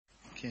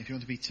Okay, if you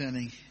want to be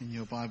turning in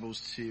your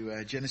Bibles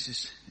to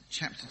Genesis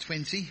chapter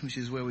 20, which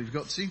is where we've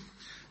got to.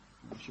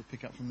 I shall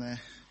pick up from there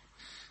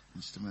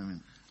in just a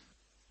moment.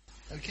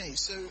 Okay,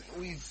 so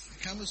we've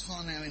come as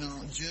far now in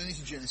our journey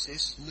to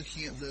Genesis,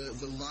 looking at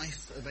the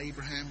life of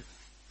Abraham.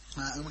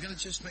 And we're going to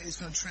just make this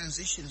kind of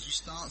transition as we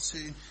start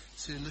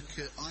to look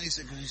at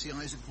Isaac, as you see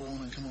Isaac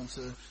born and come on to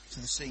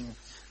the scene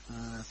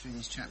through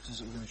these chapters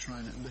that we're going to try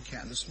and look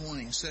at this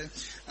morning. So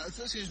the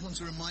first thing I just want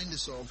to remind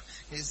us of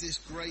is this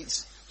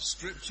great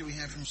scripture we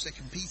have from 2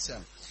 Peter.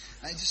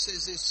 And it just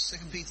says this,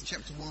 2 Peter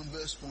chapter 1,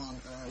 verse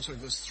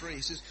 3.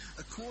 It says,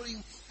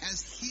 according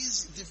as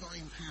his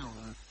divine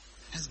power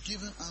has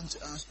given unto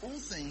us all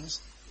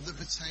things that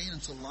pertain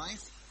unto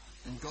life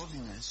and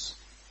godliness,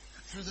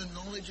 through the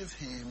knowledge of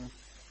him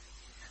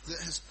that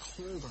has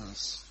called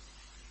us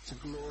to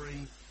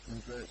glory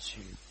and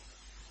virtue.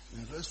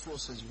 And verse 4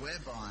 says,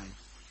 whereby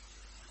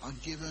are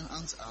given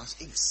unto us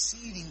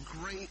exceeding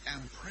great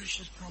and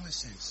precious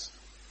promises,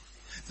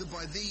 that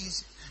by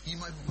these you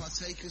might be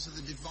partakers of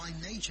the divine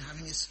nature,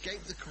 having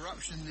escaped the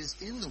corruption that is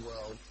in the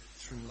world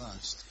through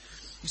lust.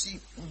 You see,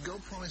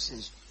 God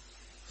promises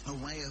a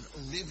way of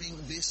living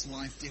this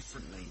life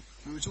differently.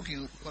 We were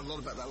talking quite a lot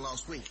about that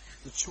last week,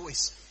 the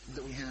choice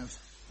that we have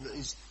that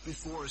is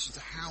before us as to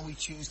how we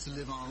choose to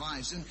live our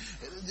lives. And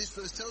this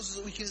verse tells us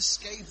that we can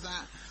escape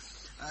that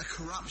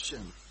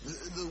corruption,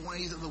 the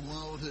way that the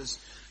world has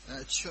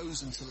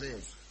chosen to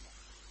live.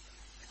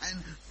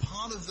 And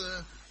part of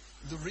the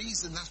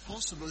reason that's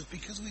possible is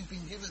because we've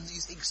been given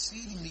these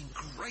exceedingly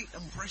great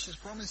and precious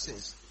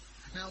promises.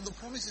 Now, the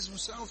promises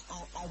themselves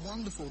are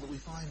wonderful that we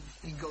find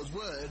in God's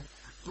Word,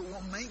 but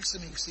what makes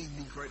them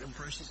exceedingly great and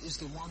precious is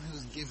the one who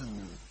has given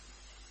them.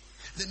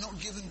 They're not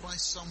given by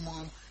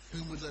someone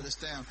who would let us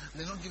down.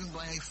 They're not given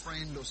by a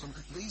friend or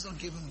something. These are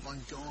given by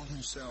God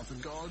himself, a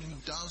God who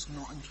does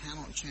not and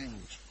cannot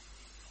change.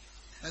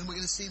 And we're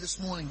going to see this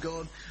morning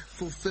God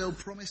fulfilled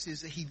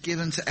promises that he'd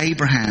given to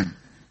Abraham.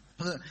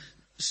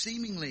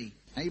 Seemingly,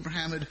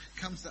 Abraham had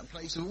come to that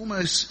place of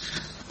almost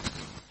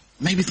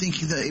maybe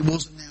thinking that it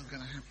wasn't now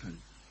going to happen.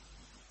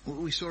 What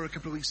we saw a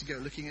couple of weeks ago,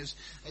 looking as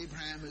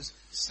Abraham has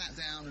sat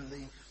down in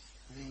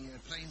the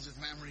plains of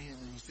Mamre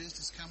and his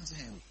visitors come to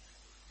him.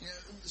 You know,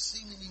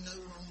 seemingly no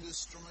longer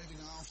striving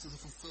after the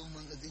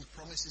fulfillment of these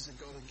promises that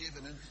God had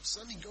given. And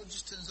suddenly God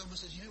just turns up and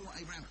says, you know what,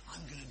 Abraham,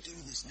 I'm going to do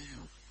this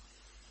now.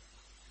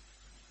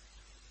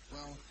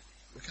 Well,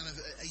 we're kind of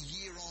a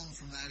year on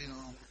from that in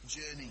our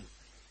journey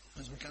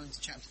as we come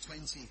into chapter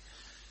 20.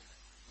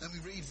 And we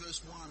read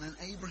verse 1, and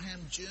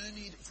Abraham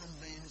journeyed from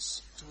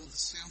thence toward the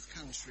south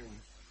country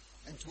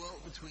and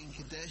dwelt between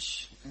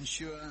Kadesh and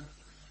Shur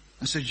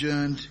and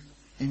sojourned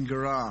in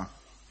Gerar.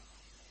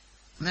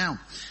 Now,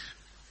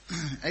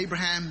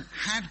 Abraham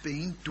had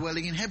been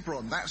dwelling in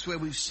Hebron. That's where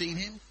we've seen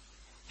him.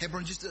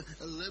 Hebron just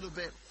a little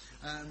bit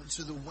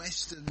to the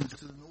west and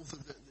to the north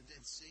of the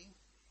Dead Sea,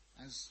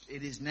 as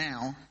it is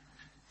now.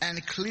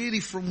 And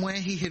clearly from where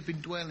he had been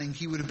dwelling,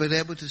 he would have been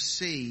able to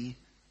see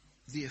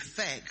the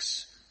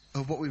effects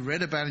of what we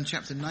read about in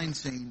chapter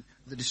 19,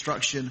 the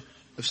destruction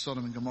of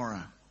Sodom and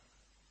Gomorrah.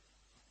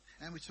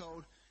 And we're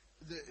told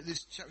that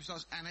this chapter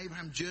starts, and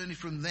Abraham journeyed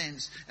from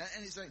thence.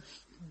 And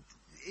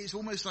it's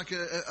almost like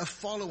a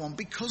follow-on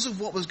because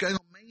of what was going on.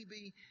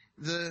 Maybe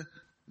the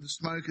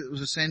smoke that was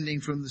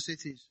ascending from the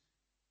cities,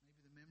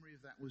 maybe the memory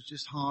of that was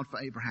just hard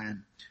for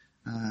Abraham.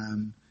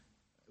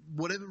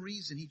 Whatever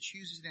reason, he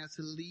chooses now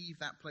to leave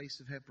that place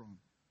of Hebron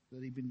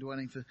that he'd been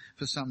dwelling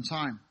for some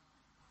time.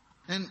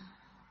 And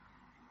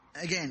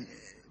again,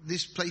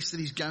 this place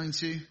that he's going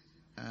to,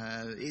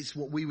 it's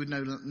what we would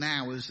know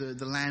now as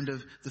the land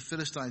of the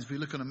Philistines. If we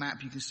look on a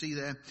map, you can see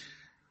there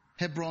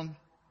Hebron,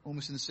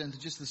 almost in the center,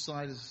 just to the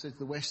side, as I said, to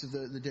the west of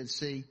the Dead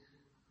Sea.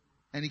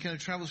 And he kind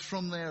of travels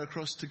from there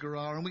across to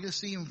Gerar. And we're going to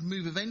see him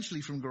move eventually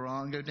from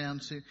Gerar and go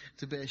down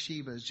to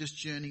Beersheba, just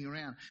journeying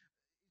around.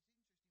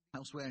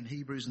 Elsewhere in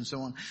Hebrews and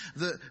so on,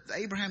 that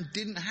Abraham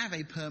didn't have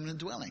a permanent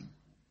dwelling.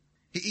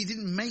 He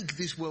didn't make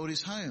this world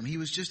his home. He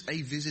was just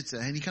a visitor,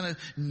 and he kind of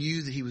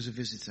knew that he was a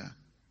visitor.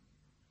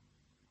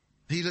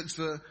 He looked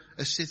for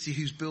a city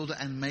whose builder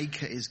and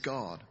maker is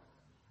God,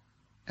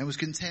 and was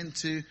content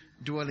to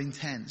dwell in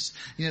tents.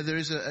 You know, there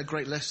is a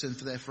great lesson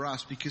there for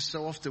us, because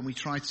so often we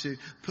try to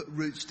put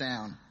roots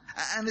down.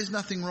 And there's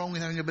nothing wrong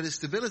with having a bit of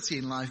stability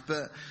in life,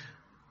 but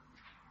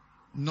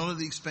not at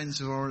the expense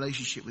of our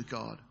relationship with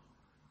God.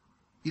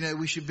 You know,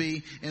 we should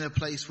be in a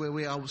place where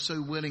we are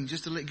so willing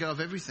just to let go of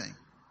everything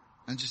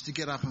and just to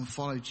get up and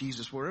follow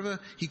Jesus wherever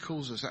he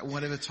calls us, at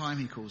whatever time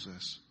he calls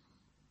us.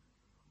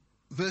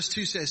 Verse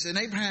 2 says, and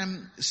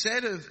Abraham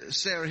said of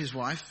Sarah his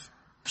wife,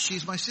 she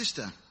is my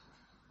sister.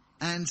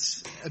 And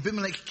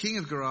Abimelech, king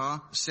of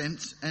Gerar,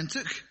 sent and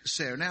took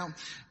Sarah. Now,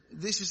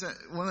 this is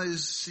one of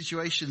those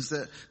situations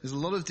that there's a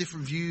lot of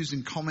different views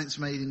and comments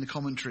made in the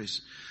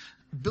commentaries.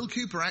 Bill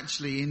Cooper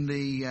actually in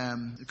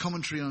the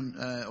commentary on,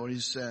 or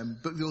his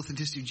book, The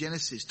Authenticity of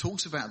Genesis,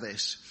 talks about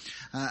this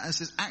and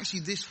says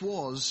actually this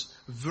was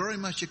very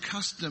much a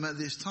custom at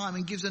this time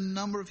and gives a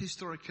number of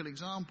historical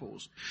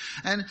examples.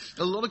 And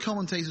a lot of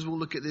commentators will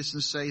look at this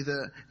and say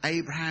that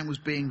Abraham was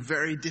being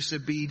very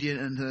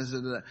disobedient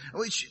and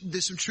which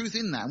there's some truth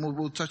in that, and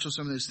we'll touch on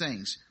some of those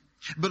things.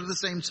 But at the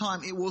same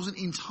time, it wasn't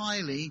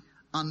entirely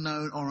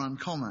unknown or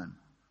uncommon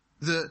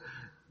that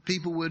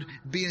people would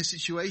be in a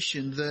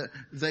situation that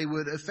they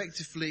would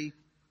effectively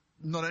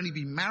not only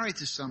be married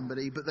to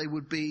somebody, but they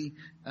would be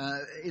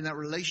in that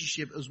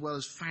relationship as well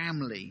as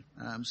family.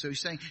 So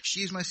he's saying,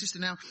 she is my sister.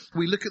 Now,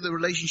 we look at the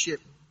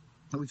relationship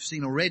that we've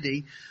seen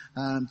already.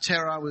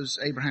 Terah was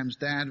Abraham's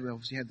dad. We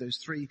obviously had those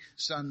three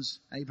sons,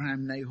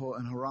 Abraham, Nahor,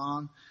 and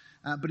Haran.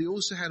 But he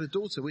also had a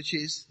daughter, which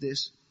is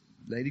this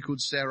lady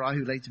called Sarai,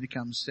 who later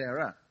becomes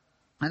Sarah.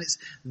 And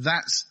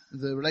that's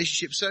the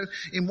relationship. So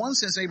in one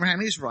sense,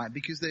 Abraham is right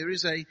because there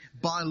is a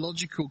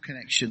biological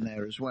connection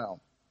there as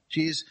well.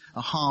 She is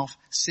a half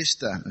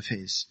sister of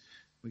his.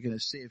 We're going to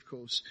see, of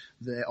course,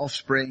 their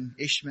offspring,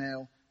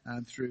 Ishmael,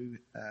 through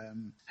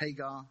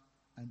Hagar,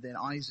 and then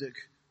Isaac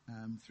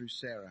through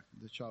Sarah,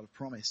 the child of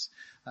promise.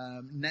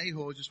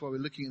 Nahor, just while we're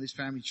looking at this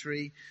family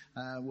tree,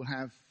 will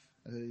have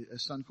a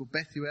son called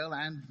Bethuel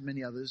and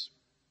many others.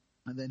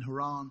 And then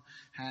Haran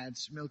had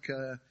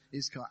Milcah,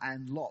 Iscah,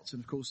 and Lot.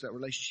 And of course that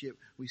relationship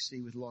we see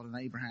with Lot and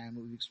Abraham.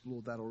 We've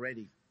explored that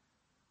already.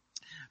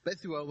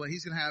 Bethuel, well,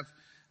 he's going to have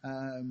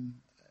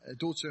a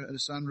daughter and a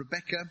son,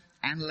 Rebekah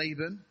and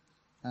Laban.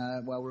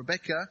 Well,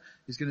 Rebekah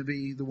is going to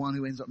be the one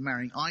who ends up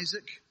marrying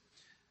Isaac.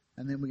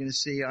 And then we're going to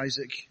see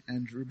Isaac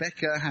and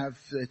Rebekah have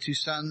two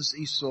sons,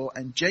 Esau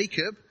and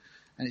Jacob.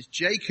 And it's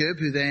Jacob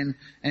who then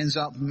ends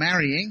up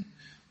marrying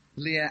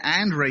Leah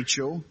and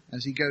Rachel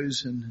as he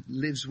goes and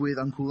lives with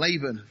Uncle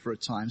Laban for a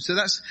time. So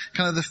that's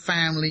kind of the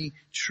family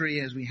tree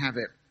as we have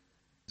it,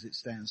 as it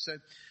stands. So,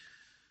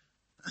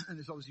 and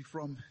it's obviously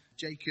from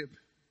Jacob,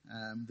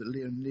 that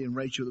Leah and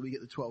Rachel, that we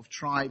get the 12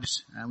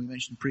 tribes. And we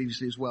mentioned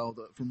previously as well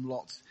that from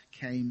Lot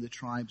came the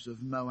tribes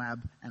of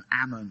Moab and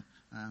Ammon,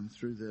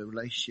 through the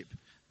relationship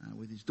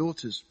with his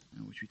daughters,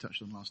 which we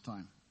touched on last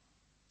time.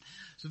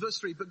 So verse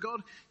 3, but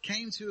God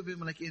came to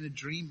Abimelech in a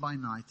dream by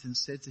night and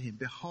said to him,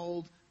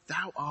 behold,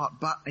 thou art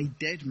but a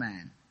dead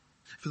man,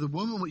 for the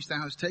woman which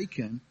thou hast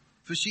taken,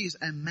 for she is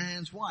a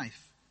man's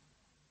wife.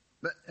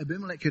 But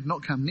Abimelech had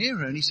not come near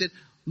her, and he said,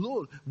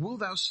 Lord, wilt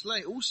thou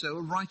slay also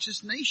a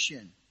righteous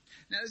nation?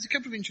 Now there's a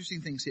couple of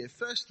interesting things here.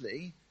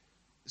 Firstly,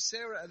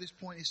 Sarah at this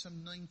point is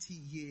some 90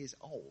 years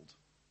old.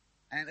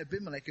 And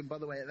Abimelech, and by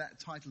the way, that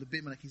title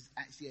Abimelech is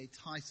actually a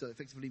title, it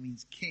effectively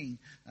means king.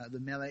 The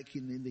Melech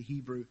in the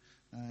Hebrew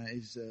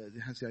has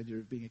the idea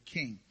of being a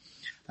king.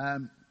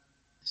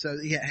 So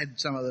he had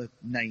some other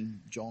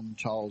name, John,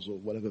 Charles, or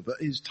whatever, but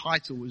his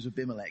title was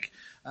Abimelech.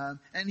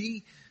 And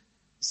he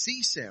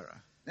sees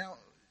Sarah. Now,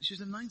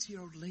 she's a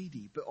 90-year-old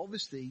lady, but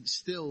obviously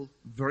still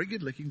very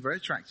good looking, very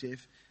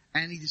attractive.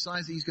 And he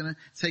decides that he's going to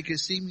take her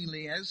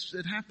seemingly, as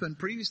had happened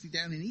previously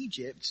down in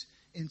Egypt,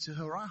 into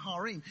her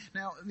harem.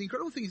 Now, the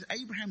incredible thing is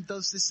Abraham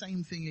does the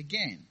same thing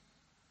again.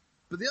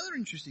 But the other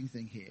interesting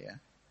thing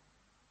here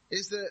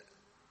is that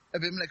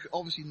Abimelech,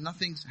 obviously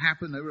nothing's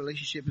happened, no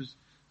relationship has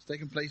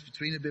taken place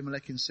between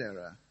Abimelech and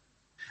Sarah.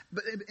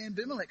 But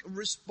Abimelech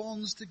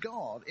responds to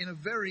God in a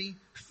very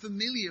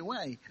familiar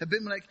way.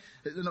 Abimelech,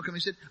 they're not coming,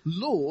 he said,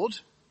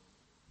 Lord,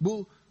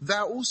 will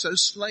thou also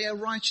slay a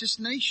righteous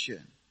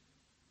nation?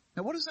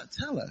 Now what does that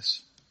tell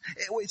us?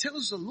 It tells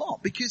us a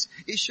lot because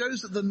it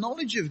shows that the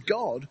knowledge of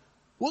God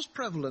was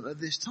prevalent at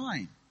this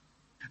time.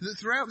 That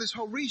throughout this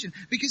whole region,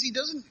 because he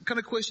doesn't kind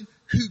of question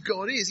who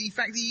God is. In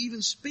fact, he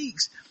even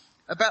speaks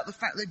about the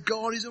fact that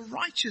God is a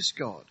righteous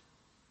God,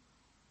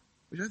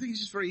 which I think is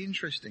just very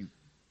interesting.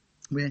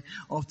 We're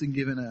often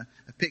given a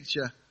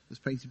picture that's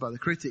painted by the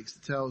critics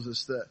that tells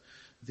us that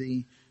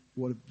the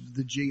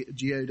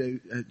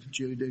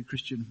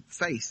Judeo-Christian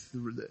faith,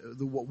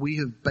 what we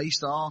have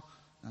based our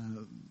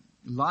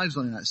lives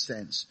on in that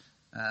sense,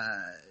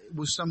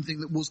 was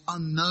something that was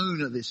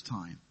unknown at this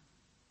time.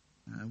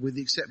 With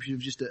the exception of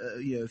just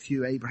a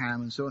few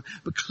Abraham and so on.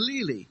 But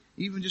clearly,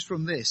 even just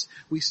from this,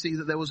 we see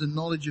that there was a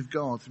knowledge of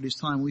God through this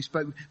time. We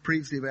spoke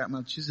previously about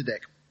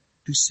Melchizedek,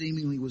 who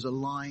seemingly was a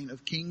line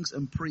of kings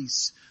and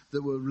priests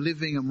that were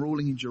living and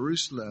ruling in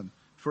Jerusalem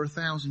for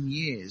 1,000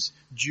 years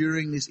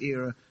during this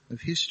era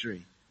of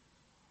history.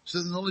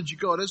 So the knowledge of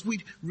God, as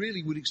we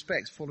really would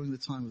expect following the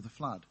time of the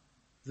flood,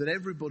 that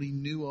everybody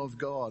knew of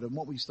God, and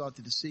what we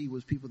started to see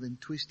was people then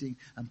twisting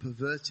and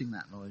perverting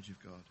that knowledge of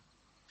God.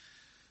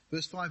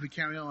 Verse 5, we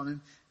carry on,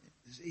 and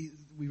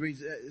we read,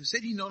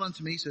 said he not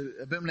unto me, so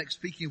Abimelech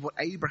speaking of what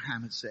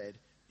Abraham had said,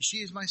 she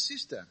is my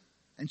sister.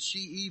 And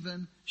she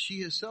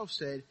herself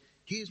said,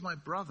 he is my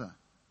brother.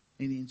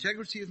 In the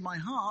integrity of my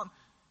heart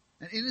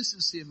and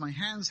innocency of my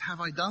hands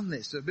have I done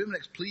this. So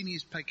Abimelech's pleading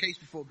his case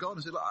before God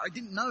and said, I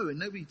didn't know, and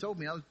nobody told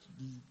me. I was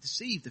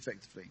deceived,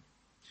 effectively.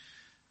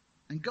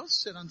 And God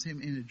said unto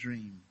him in a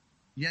dream,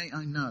 yea,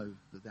 I know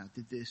that thou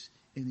did this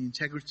in the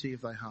integrity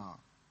of thy heart.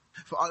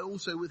 For I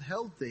also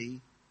withheld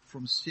thee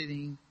from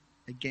sinning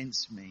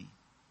against me.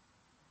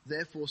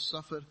 Therefore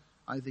suffered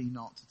I thee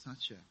not to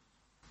touch her.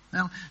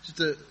 Now,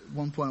 just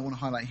one point I want to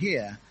highlight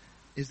here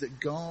is that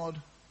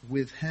God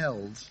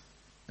withheld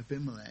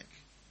Abimelech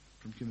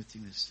from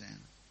committing this sin.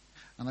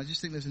 And I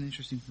just think there's an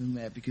interesting thing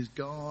there, because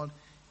God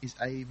is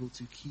able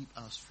to keep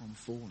us from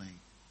falling.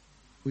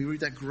 We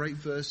read that great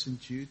verse in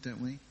Jude,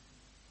 don't we?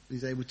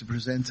 He's able to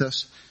present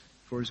us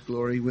for his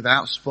glory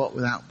without spot,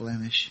 without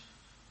blemish.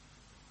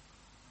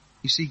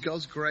 You see,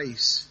 God's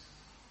grace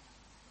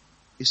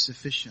is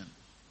sufficient.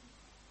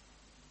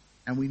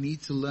 And we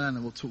need to learn,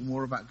 and we'll talk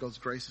more about God's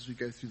grace as we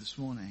go through this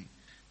morning.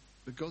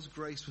 But God's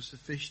grace was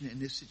sufficient in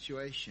this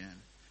situation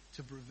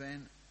to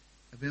prevent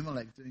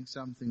Abimelech doing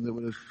something that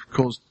would have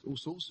caused all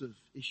sorts of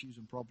issues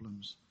and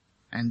problems.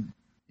 And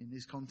in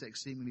this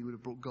context, seemingly would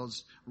have brought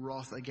God's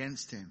wrath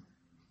against him.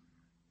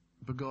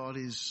 But God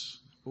is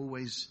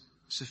always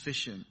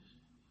sufficient.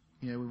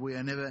 You know, we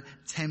are never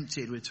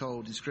tempted, we're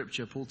told in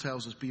Scripture. Paul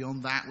tells us,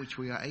 beyond that which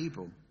we are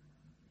able.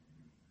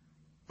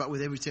 But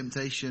with every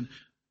temptation,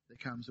 there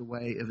comes a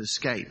way of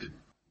escape.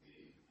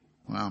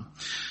 Well,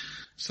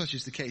 such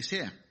is the case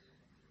here.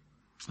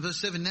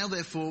 Verse 7, now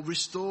therefore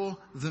restore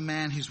the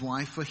man his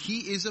wife, for he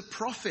is a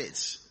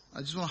prophet. I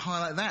just want to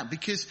highlight that,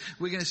 because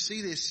we're going to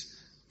see this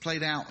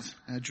played out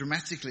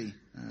dramatically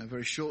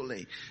very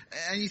shortly.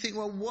 And you think,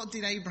 well, what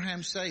did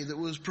Abraham say that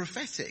was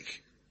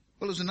prophetic?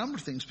 Well, there's a number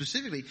of things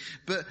specifically,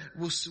 but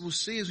we'll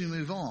see as we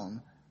move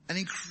on an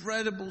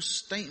incredible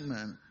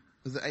statement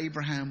that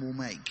Abraham will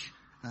make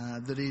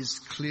that is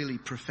clearly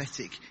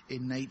prophetic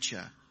in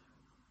nature.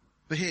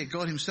 But here,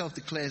 God himself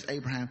declares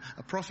Abraham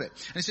a prophet.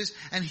 And it says,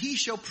 and he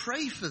shall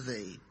pray for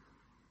thee,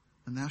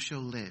 and thou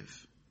shalt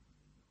live.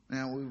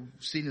 Now, we've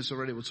seen this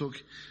already. We'll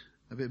talk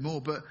a bit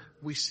more. But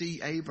we see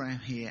Abraham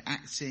here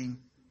acting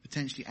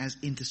potentially as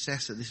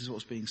intercessor. This is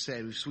what's being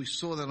said. We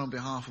saw that on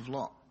behalf of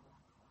Lot.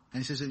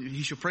 And he says,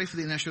 he shall pray for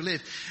thee, and thou shalt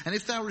live. And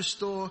if thou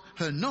restore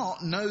her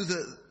not, know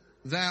that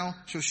thou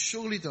shalt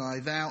surely die,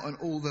 thou and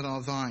all that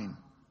are thine.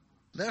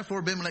 Therefore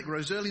Abimelech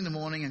rose early in the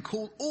morning and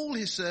called all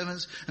his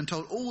servants and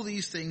told all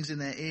these things in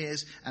their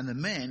ears, and the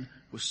men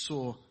were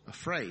sore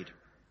afraid.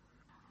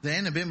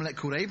 Then Abimelech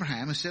called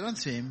Abraham and said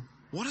unto him,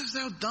 what hast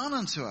thou done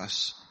unto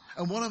us?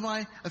 And what have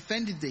I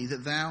offended thee,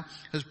 that thou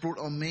hast brought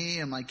on me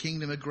and my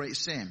kingdom a great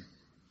sin,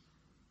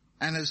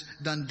 and hast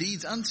done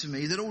deeds unto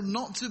me that ought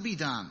not to be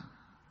done?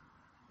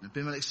 And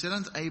Abimelech said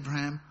unto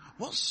Abraham,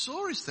 what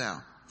sawest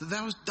thou, that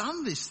thou hast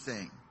done this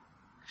thing?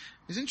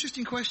 It's an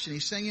interesting question.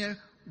 He's saying,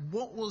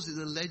 what was it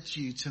that led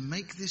you to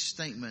make this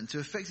statement, to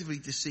effectively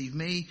deceive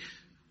me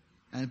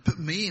and put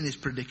me in this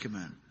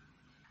predicament?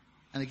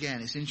 And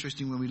again, it's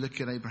interesting when we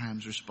look at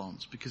Abraham's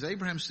response, because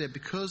Abraham said,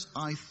 because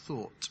I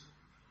thought.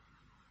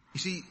 You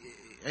see,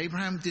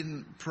 Abraham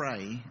didn't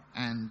pray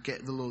and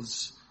get the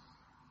Lord's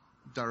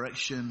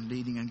direction,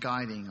 leading and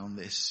guiding on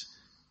this.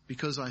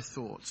 Because I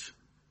thought,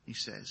 he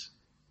says.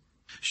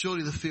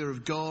 Surely the fear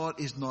of God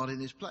is not in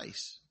his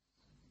place.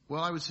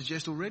 Well, I would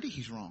suggest already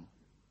he's wrong.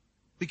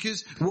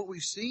 Because what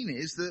we've seen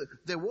is that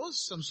there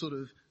was some sort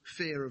of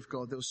fear of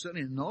God. There was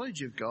certainly a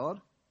knowledge of God.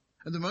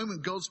 And the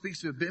moment God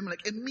speaks to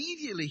Abimelech,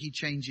 immediately he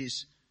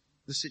changes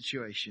the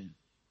situation.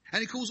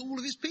 And he calls all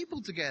of his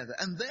people together.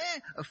 And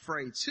they're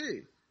afraid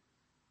too.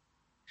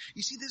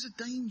 You see, there's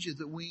a danger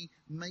that we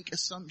make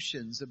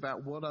assumptions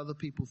about what other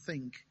people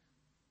think.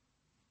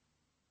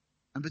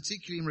 And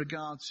particularly in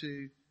regard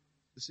to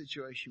the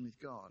situation with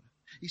God.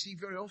 You see,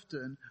 very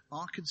often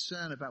our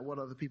concern about what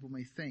other people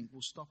may think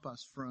will stop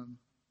us from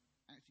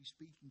actually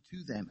speaking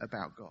to them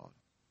about God,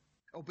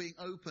 or being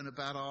open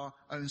about our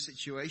own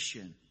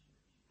situation,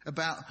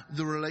 about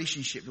the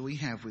relationship that we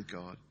have with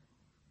God.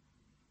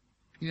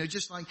 You know,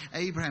 just like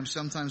Abraham,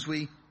 sometimes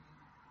we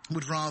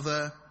would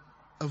rather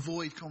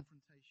avoid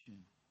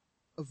confrontation,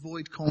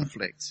 avoid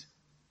conflict.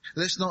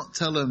 Let's not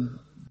tell them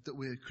that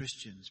we're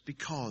Christians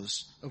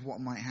because of what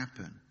might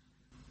happen.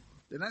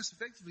 And that's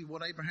effectively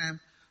what Abraham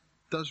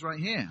does right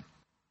here.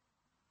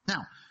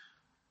 Now,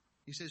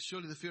 he says,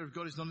 surely the fear of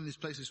God is not in this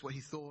place, is what he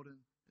thought, and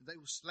they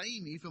will slay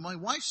me for my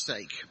wife's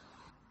sake.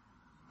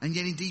 And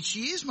yet indeed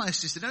she is my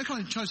sister. Now he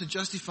kind of tries to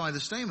justify the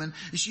statement.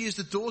 She is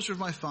the daughter of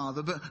my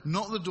father, but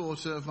not the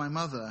daughter of my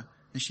mother,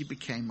 and she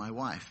became my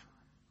wife.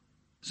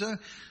 So,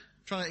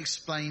 trying to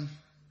explain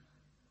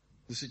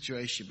the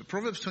situation. But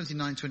Proverbs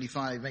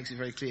 29:25 makes it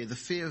very clear. The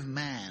fear of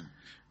man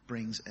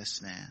brings a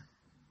snare.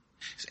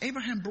 So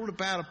Abraham brought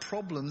about a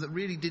problem that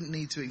really didn't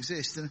need to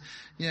exist. And,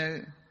 you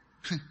know,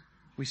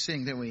 we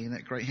sing, don't we, in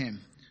that great hymn?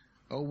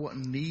 Oh, what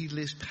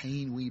needless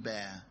pain we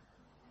bear.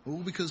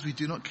 All because we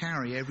do not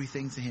carry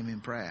everything to him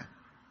in prayer.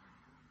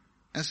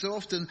 And so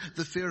often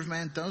the fear of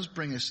man does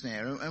bring a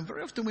snare. And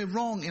very often we're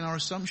wrong in our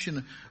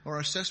assumption or our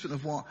assessment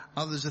of what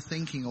others are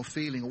thinking or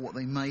feeling or what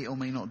they may or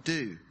may not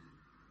do.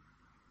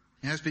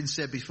 It has been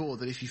said before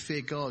that if you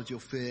fear God, you'll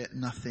fear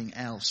nothing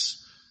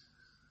else.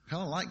 I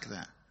kind of like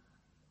that.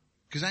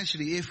 Because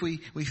actually, if we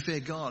fear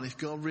God, if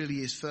God really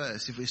is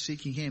first, if we're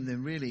seeking him,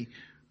 then really,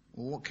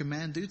 well, what can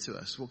man do to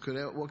us? What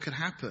could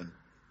happen?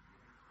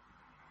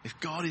 If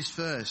God is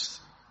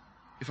first,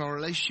 if our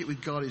relationship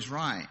with God is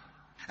right,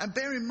 And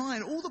bear in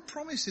mind all the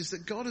promises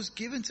that God has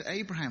given to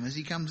Abraham as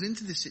he comes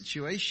into this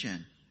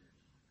situation.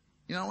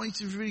 You know, I want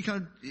you to really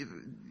kind of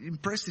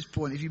impress this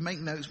point. If you make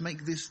notes,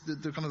 make this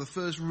the kind of the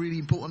first really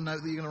important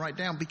note that you're going to write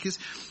down, because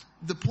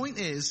the point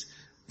is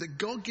that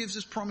God gives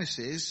us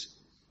promises.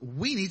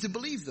 We need to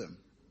believe them.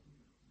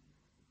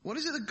 What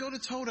is it that God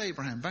had told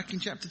Abraham back in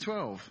chapter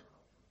 12?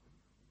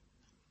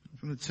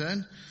 If you want to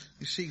turn,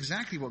 you see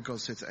exactly what God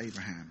said to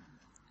Abraham.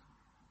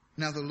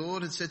 Now the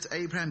Lord had said to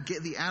Abraham,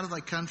 get thee out of thy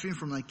country and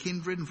from thy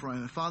kindred and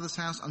from thy father's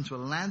house unto a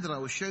land that I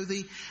will show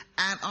thee,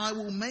 and I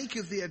will make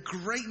of thee a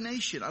great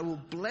nation. I will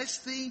bless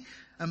thee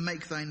and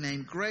make thy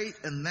name great,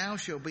 and thou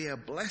shalt be a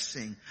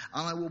blessing.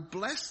 And I will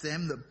bless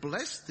them that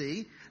bless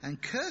thee,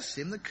 and curse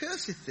him that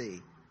curseth thee.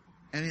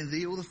 And in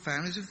thee all the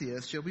families of the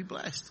earth shall be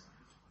blessed.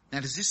 Now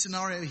does this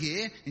scenario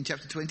here in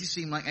chapter 20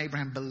 seem like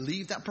Abraham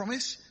believed that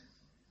promise?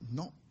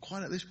 Not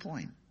quite at this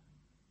point.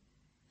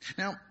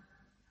 Now,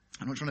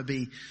 I'm not trying to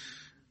be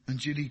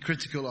unduly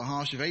critical or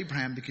harsh of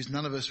Abraham, because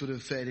none of us would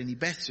have fared any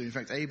better. In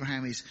fact,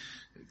 Abraham is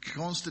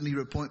constantly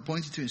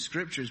pointed to in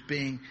Scripture as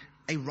being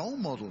a role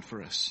model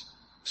for us.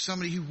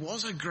 Somebody who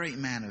was a great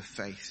man of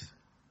faith.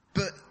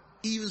 But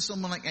even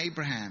someone like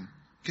Abraham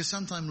can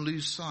sometimes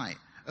lose sight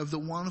of the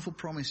wonderful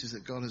promises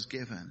that God has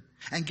given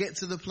and get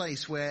to the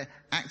place where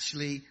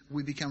actually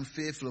we become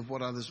fearful of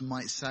what others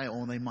might say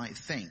or they might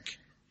think.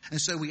 And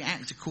so we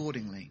act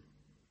accordingly.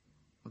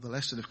 Well, the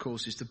lesson, of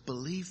course, is to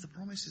believe the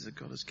promises that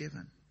God has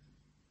given.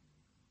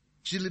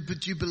 But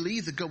do you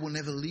believe that God will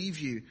never leave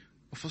you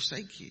or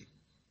forsake you?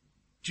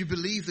 Do you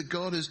believe that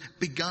God has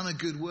begun a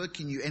good work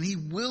in you and he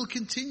will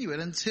continue it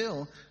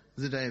until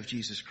the day of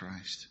Jesus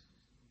Christ?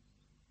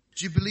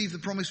 Do you believe the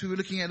promise we were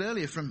looking at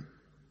earlier from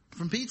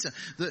Peter,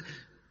 that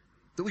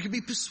we can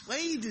be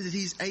persuaded that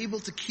he's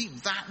able to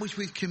keep that which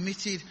we've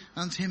committed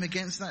unto him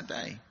against that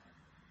day?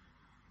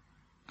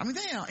 I mean,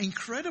 they are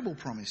incredible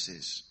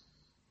promises.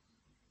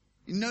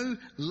 No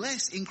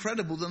less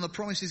incredible than the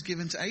promises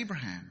given to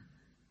Abraham.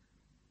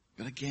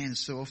 But again,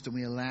 so often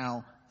we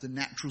allow the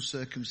natural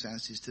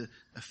circumstances to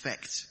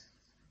affect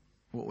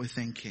what we're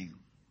thinking.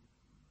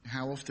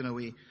 How often are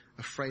we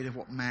afraid of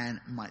what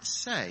man might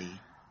say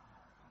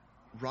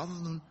rather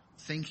than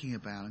thinking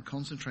about and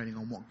concentrating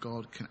on what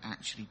God can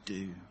actually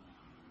do?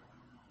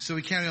 So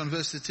we carry on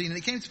verse 13. And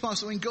it came to pass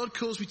that when God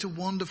caused me to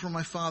wander from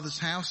my father's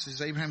house, this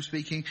is Abraham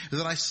speaking,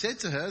 that I said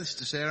to her, this is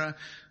to Sarah,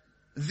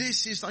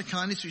 this is thy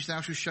kindness which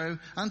thou shalt show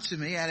unto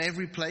me at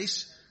every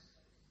place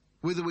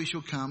whither we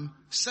shall come.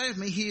 Say of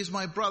me, he is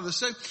my brother.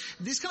 So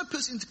this kind of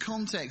puts into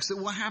context that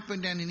what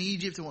happened down in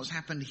Egypt and what's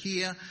happened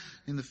here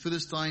in the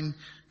Philistine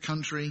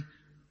country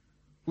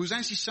was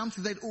actually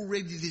something they'd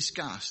already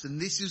discussed.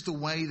 And this is the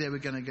way they were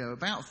going to go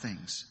about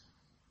things.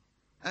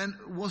 And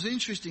what's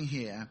interesting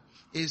here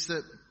is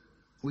that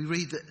we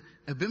read that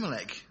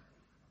Abimelech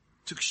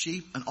took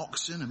sheep and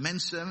oxen and men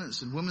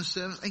servants and women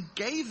servants and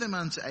gave them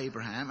unto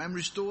Abraham and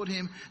restored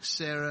him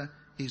Sarah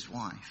his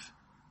wife.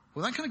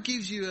 Well, that kind of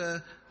gives you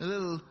a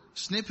little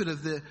snippet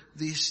of the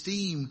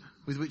esteem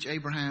with which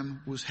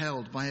Abraham was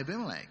held by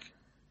Abimelech.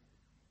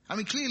 I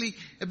mean, clearly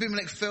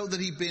Abimelech felt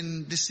that he'd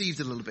been deceived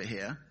a little bit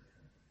here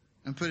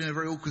and put in a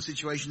very awkward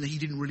situation that he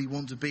didn't really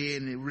want to be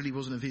in, and it really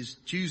wasn't of his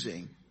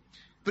choosing.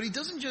 But he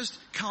doesn't just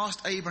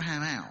cast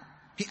Abraham out.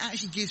 He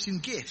actually gives him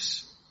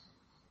gifts.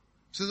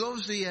 So there's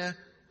obviously a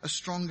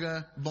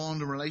stronger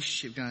bond and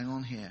relationship going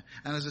on here.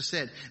 And as I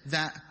said,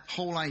 that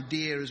whole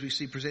idea, as we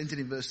see presented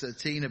in verse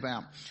 13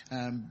 about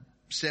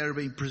Sarah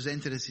being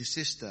presented as his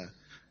sister,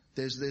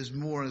 there's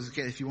more. As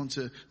again, if you want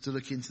to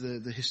look into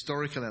the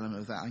historical element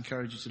of that, I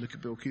encourage you to look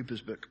at Bill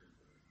Cooper's book,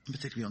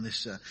 particularly on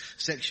this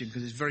section,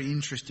 because it's very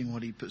interesting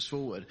what he puts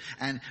forward,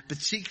 and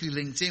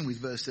particularly linked in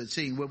with verse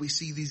 13, where we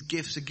see these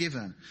gifts are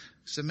given.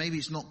 So maybe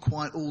it's not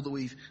quite all that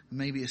we've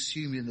maybe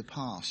assumed in the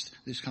past,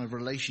 this kind of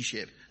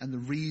relationship and the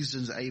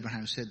reasons that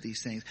Abraham said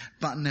these things.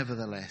 But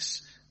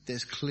nevertheless,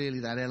 there's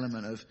clearly that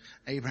element of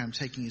Abraham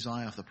taking his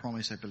eye off the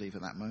promise, I believe,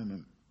 at that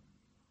moment.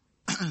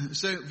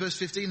 So verse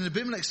 15, and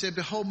Abimelech said,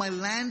 behold, my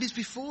land is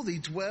before thee,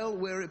 dwell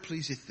where it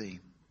pleaseth thee.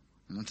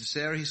 And unto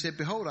Sarah he said,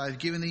 behold, I have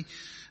given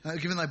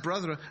thy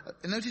brother,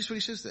 notice what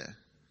he says there.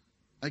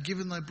 I have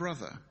given thy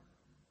brother.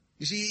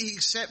 You see, he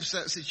accepts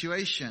that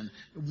situation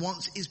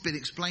once it's been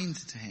explained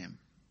to him.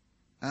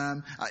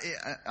 I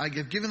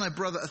have given thy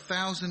brother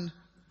 1,000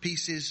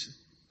 pieces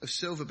of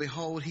silver.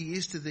 Behold, he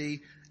is to thee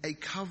a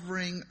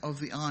covering of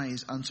the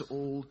eyes unto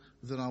all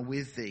that are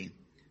with thee.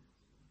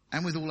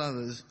 And with all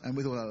others, and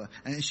with all other.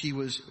 And she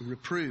was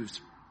reproved.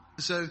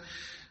 So,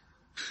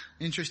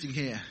 interesting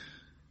here.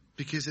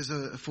 Because there's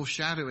a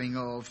foreshadowing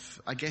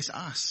of, I guess,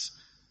 us.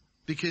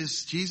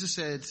 Because Jesus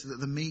said that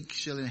the meek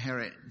shall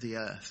inherit the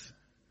earth.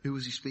 Who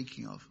was he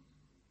speaking of?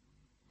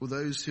 Well,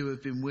 those who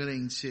have been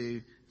willing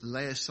to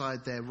lay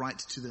aside their right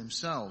to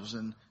themselves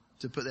and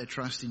to put their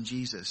trust in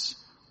Jesus.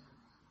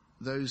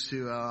 Those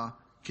who are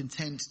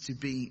content to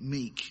be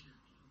meek,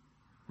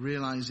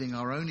 realizing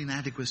our own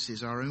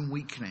inadequacies, our own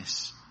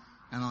weakness,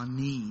 and our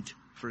need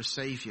for a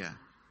Savior.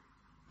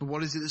 But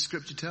what is it that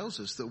Scripture tells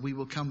us? That we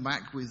will come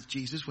back with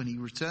Jesus when he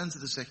returns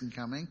at the second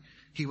coming.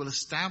 He will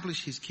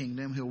establish his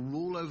kingdom. He'll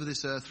rule over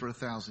this earth for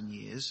 1,000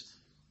 years.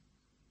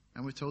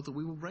 And we're told that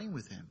we will reign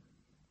with him.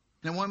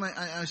 Now, why am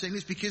I saying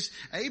this? Because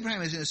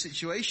Abraham is in a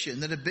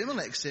situation that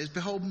Abimelech says,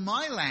 behold,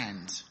 my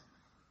land.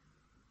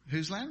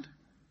 Whose land?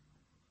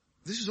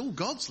 This is all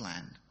God's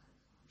land.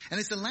 And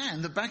it's a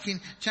land that back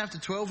in chapter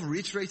 12,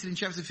 reiterated in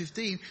chapter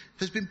 15,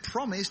 has been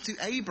promised to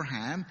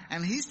Abraham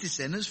and his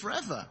descendants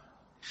forever.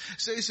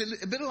 So it's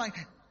a bit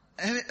like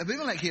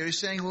Abimelech here is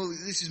saying, well,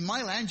 this is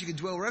my land, you can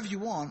dwell wherever you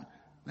want.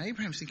 And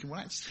Abraham's thinking,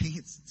 well, actually,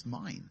 it's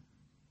mine.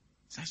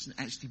 It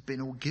hasn't actually been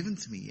all given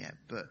to me yet,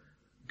 but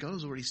God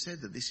has already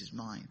said that this is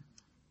mine.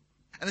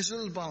 And it's a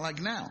little bit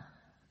like now.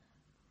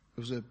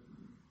 There was a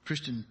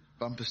Christian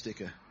bumper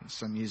sticker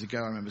some years ago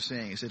I remember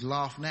seeing. It said,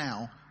 laugh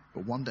now,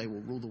 but one day we'll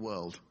rule the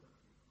world.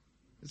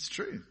 It's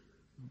true.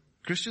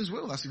 Christians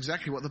will. That's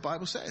exactly what the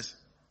Bible says.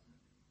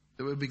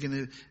 That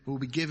we'll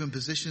be given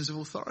positions of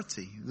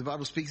authority. The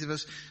Bible speaks of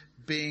us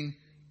being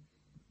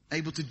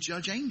able to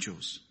judge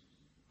angels.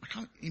 I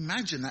can't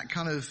imagine that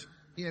kind of,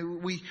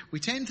 we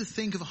tend to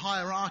think of a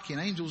hierarchy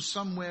and angels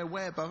somewhere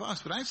way above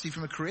us, but actually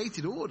from a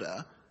created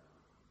order,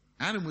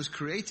 Adam was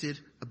created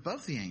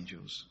above the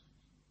angels.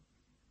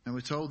 And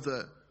we're told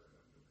that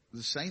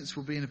the saints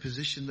will be in a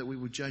position that we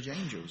will judge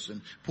angels.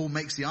 And Paul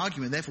makes the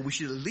argument, therefore, we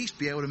should at least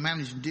be able to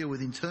manage and deal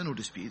with internal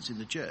disputes in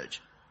the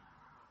church.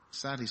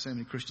 Sadly, so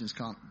many Christians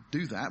can't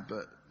do that,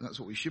 but that's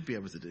what we should be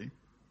able to do.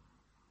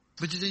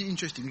 But it's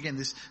interesting, again,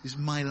 this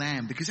my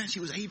land, because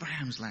actually it was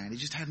Abraham's land. It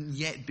just hadn't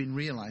yet been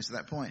realized at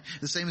that point.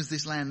 The same as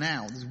this land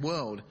now, this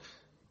world.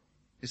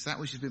 It's that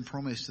which has been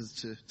promised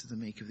to the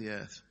meek of the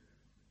earth.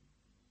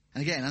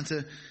 And again,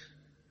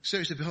 so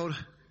he said, behold,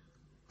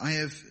 I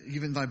have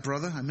given thy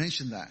brother. I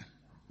mentioned that.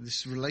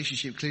 This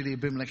relationship clearly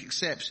Abimelech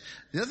accepts.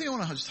 The other thing I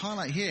want to just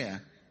highlight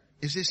here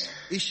is this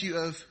issue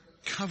of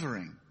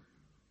covering.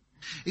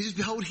 He says,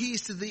 behold, he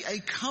is to thee a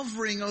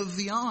covering of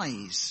the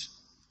eyes.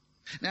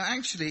 Now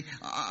actually,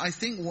 I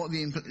think what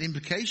the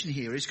implication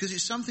here is, because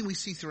it's something we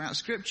see throughout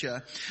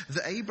Scripture,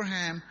 that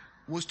Abraham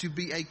was to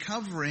be a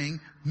covering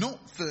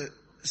not for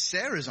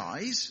Sarah's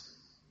eyes,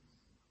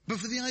 but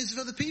for the eyes of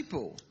other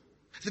people.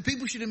 The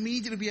people should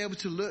immediately be able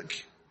to look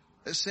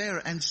at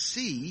Sarah and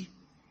see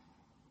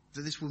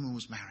that this woman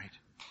was married.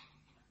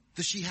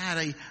 That she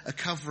had a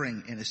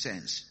covering in a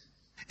sense.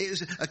 It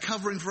was a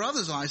covering for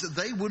others' eyes that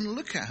they wouldn't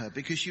look at her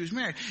because she was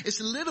married. It's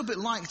a little bit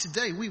like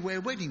today we wear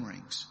wedding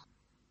rings.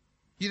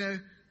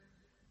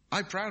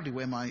 I proudly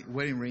wear my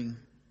wedding ring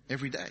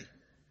every day.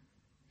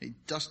 It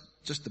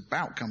just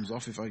about comes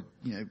off if I,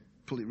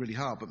 pull it really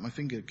hard, but my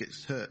finger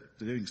gets hurt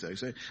doing so.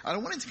 So I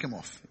don't want it to come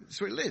off.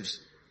 It's where it lives.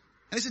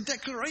 And it's a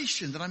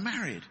declaration that I'm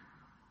married.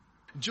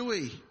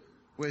 Joy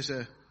wears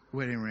a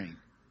wedding ring.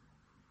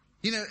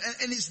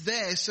 And it's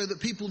there so that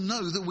people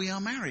know that we are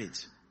married.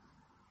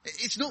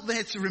 It's not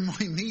there to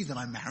remind me that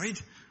I'm married.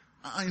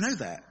 I know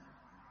that.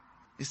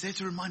 It's there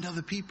to remind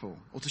other people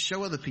or to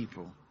show other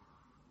people.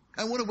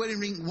 And one of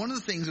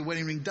the things a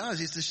wedding ring does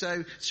is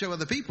to show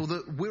other people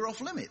that we're off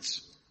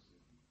limits.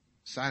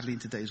 Sadly, in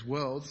today's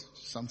world,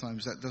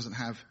 sometimes that doesn't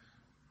have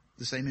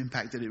the same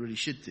impact that it really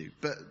should do.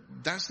 But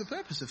that's the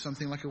purpose of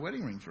something like a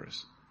wedding ring for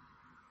us.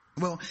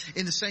 Well,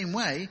 in the same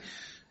way,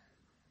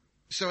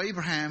 so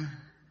Abraham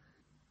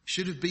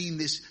should have been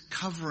this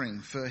covering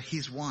for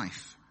his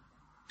wife.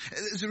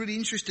 There's a really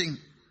interesting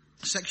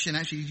section,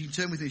 actually, you can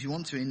turn with me if you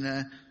want to, in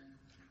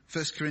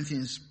 1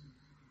 Corinthians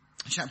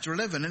chapter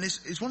 11. And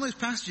it's one of those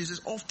passages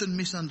that's often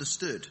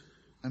misunderstood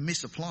and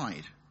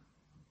misapplied.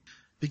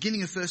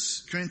 Beginning of 1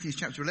 Corinthians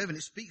chapter 11,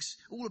 it speaks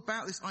all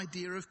about this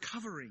idea of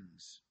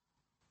coverings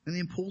and the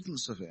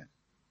importance of it.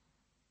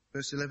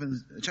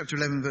 Chapter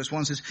 11 verse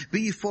 1 says,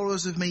 be ye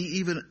followers of me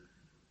even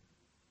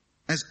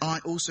as I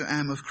also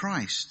am of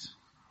Christ.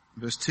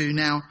 Verse 2,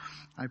 now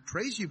I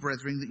praise you,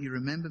 brethren, that you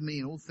remember me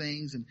in all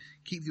things and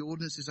keep the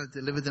ordinances I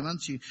delivered them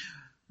unto you.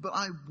 But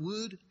I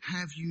would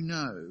have you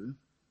know,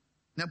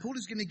 now Paul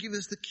is going to give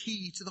us the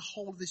key to the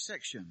whole of this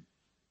section,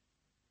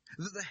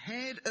 that the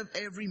head of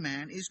every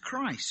man is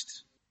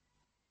Christ.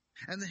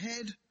 And the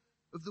head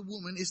of the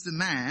woman is the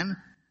man,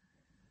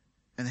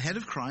 and the head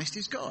of Christ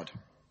is God.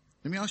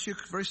 Let me ask you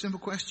a very simple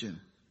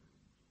question.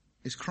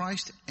 Is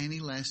Christ any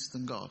less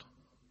than God?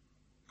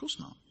 Of course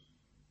not.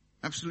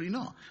 Absolutely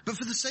not. But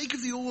for the sake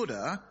of the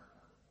order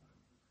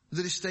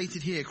that is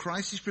stated here,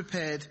 Christ is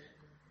prepared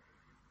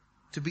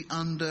to be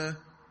under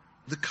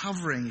the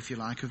covering, if you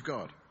like, of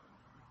God.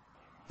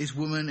 Is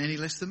woman any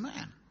less than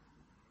man?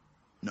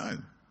 No.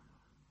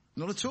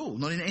 Not at all.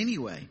 Not in any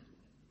way.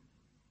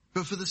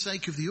 But for the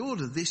sake of the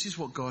order, this is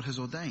what God has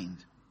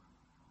ordained.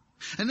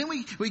 And then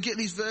we get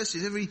these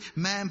verses, every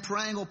man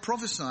praying or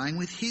prophesying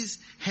with his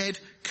head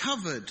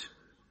covered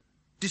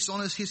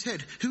dishonors his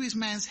head. Who is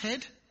man's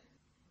head?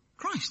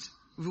 Christ.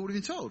 We've already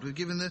been told. We've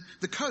given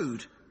the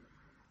code.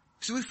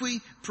 So if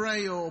we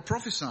pray or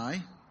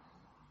prophesy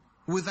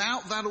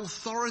without that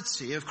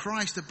authority of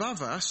Christ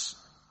above us,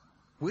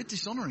 we're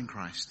dishonoring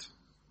Christ.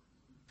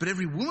 But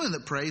every woman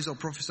that prays or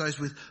prophesies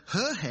with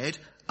her head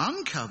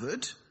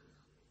uncovered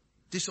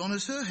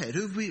dishonors her head.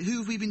 Who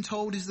have we been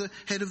told is the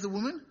head of the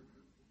woman?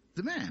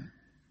 The man.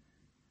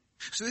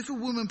 So if a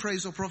woman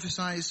prays or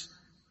prophesies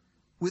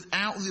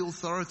without the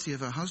authority of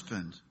her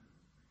husband,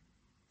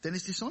 then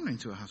it's dishonoring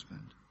to her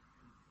husband.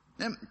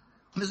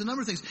 There's a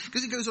number of things,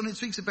 because it goes on, it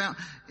speaks about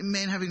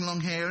men having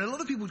long hair, and a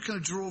lot of people kind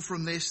of draw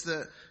from this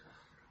that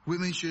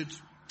women should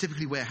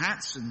typically wear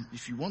hats, and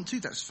if you want to,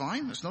 that's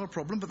fine, that's not a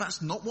problem, but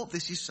that's not what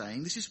this is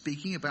saying. This is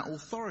speaking about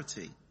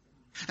authority.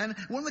 And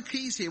one of the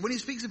keys here, when he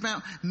speaks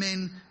about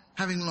men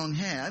having long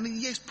hair, I mean,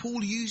 yes,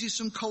 Paul uses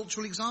some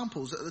cultural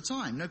examples at the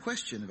time, no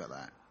question about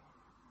that.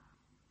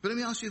 But let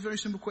me ask you a very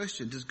simple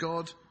question. Does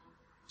God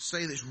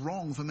say that it's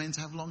wrong for men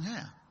to have long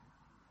hair?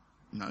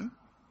 No.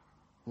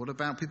 What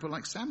about people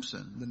like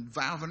Samson? The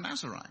vow of a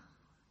Nazarite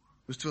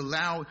was to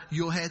allow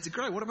your hair to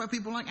grow. What about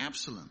people like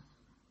Absalom?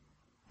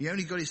 He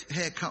only got his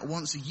hair cut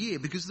once a year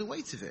because of the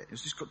weight of it.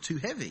 It's just got too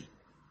heavy.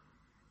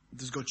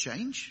 Does God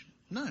change?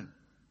 No.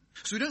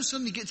 So we don't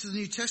suddenly get to the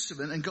New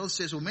Testament and God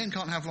says, well, men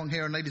can't have long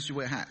hair and ladies should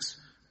wear hats.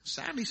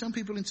 Sadly, some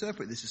people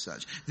interpret this as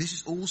such. This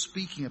is all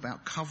speaking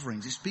about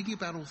coverings. It's speaking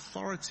about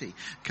authority.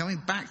 Coming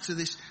back to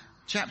this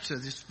chapter,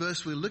 this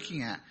verse we're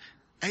looking at,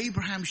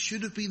 Abraham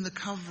should have been the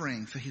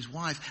covering for his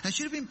wife and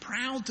should have been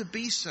proud to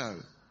be so.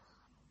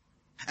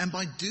 And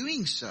by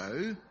doing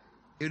so,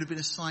 it would have been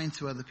a sign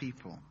to other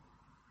people.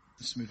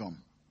 Let's move on.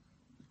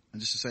 And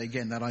just to say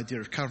again, that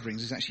idea of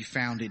coverings is actually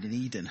founded in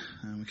Eden.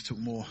 And we could talk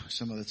more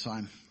some other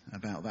time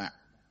about that.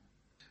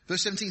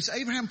 Verse 17, so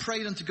Abraham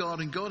prayed unto God,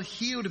 and God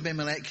healed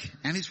Abimelech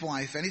and his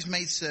wife and his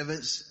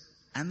maidservants,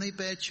 and they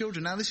bare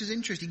children. Now this is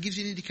interesting. It gives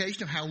you an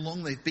indication of how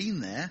long they've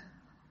been there.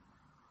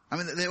 I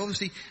mean, they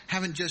obviously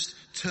haven't just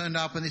turned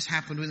up and this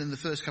happened within the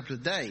first couple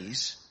of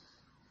days.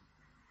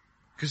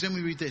 Because then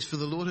we read this, for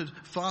the Lord had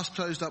fast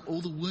closed up all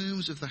the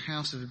wombs of the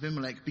house of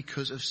Abimelech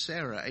because of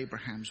Sarah,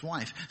 Abraham's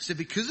wife. So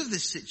because of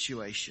this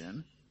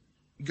situation,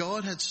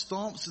 God had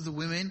stopped the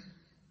women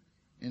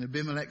in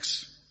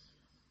Abimelech's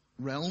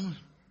realm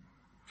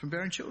from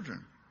bearing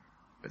children.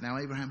 But now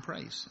Abraham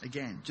prays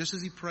again, just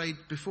as he prayed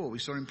before. We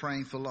saw him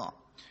praying for Lot,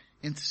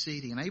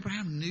 interceding. And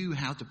Abraham knew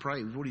how to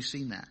pray. We've already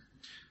seen that.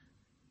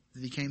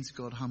 That he came to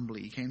God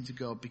humbly. He came to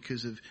God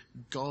because of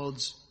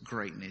God's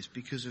greatness,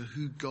 because of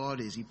who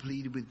God is. He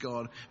pleaded with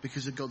God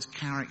because of God's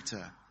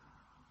character.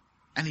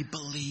 And he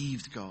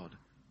believed God.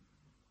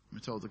 We're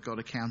told that God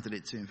accounted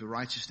it to him for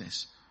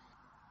righteousness.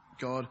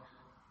 God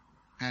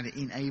had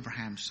in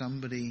Abraham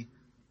somebody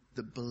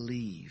that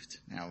believed.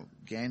 Now,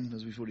 again,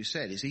 as we've already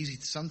said, it's easy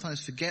to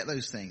sometimes forget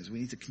those things. We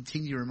need to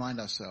continue to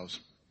remind ourselves.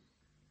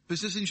 But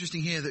it's just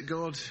interesting here that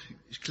God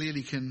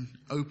clearly can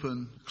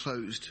open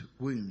closed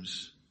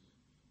wombs.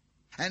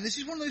 And this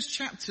is one of those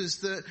chapters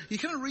that you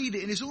kind of read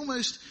it and it's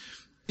almost,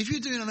 if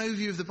you're doing an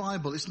overview of the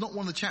Bible, it's not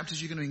one of the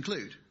chapters you're going to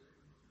include.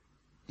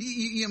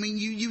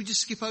 You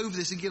just skip over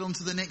this and get on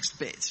to the next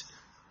bit.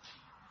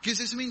 Because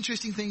there's some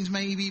interesting things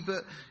maybe,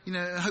 but,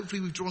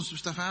 hopefully we've drawn some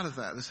stuff out of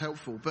that that's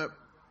helpful. But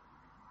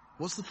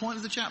what's the point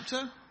of the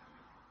chapter?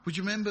 Would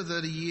you remember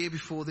that a year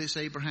before this,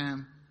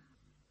 Abraham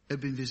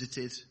had been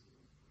visited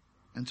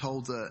and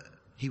told that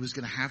he was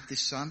going to have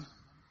this son?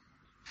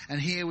 And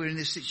here we're in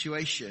this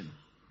situation.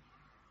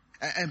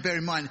 And bear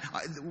in mind,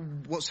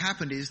 what's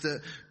happened is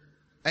that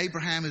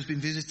Abraham has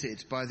been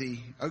visited by the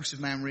oaks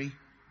of Mamre.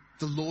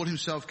 The Lord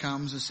himself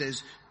comes and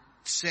says,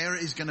 Sarah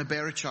is going to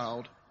bear a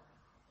child.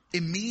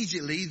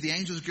 Immediately, the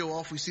angels go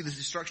off. We see the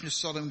destruction of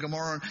Sodom and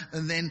Gomorrah.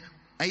 And then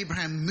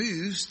Abraham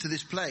moves to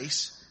this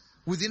place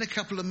within a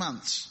couple of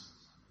months.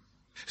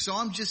 So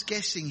I'm just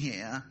guessing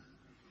here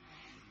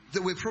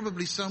that we're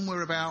probably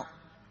somewhere about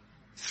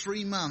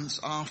 3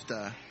 months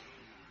after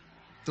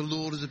the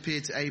Lord has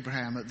appeared to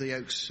Abraham at the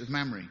oaks of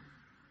Mamre.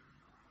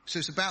 So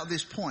it's about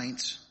this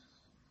point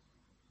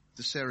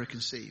that Sarah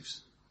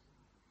conceives.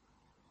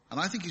 And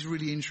I think it's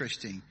really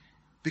interesting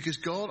because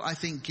God, I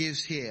think,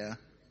 gives here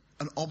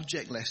an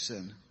object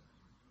lesson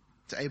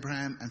to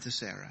Abraham and to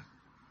Sarah.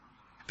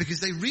 Because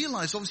they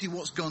realize obviously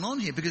what's gone on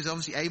here, because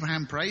obviously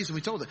Abraham prays and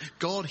we told that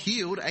God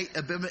healed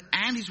Abimelech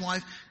and his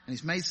wife and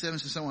his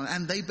maidservants and so on,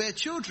 and they bear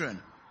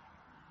children.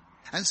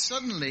 And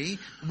suddenly,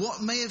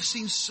 what may have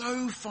seemed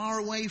so far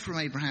away from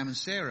Abraham and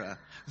Sarah,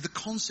 the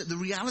concept, the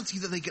reality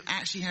that they could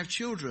actually have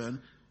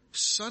children,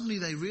 suddenly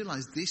they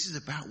realize this is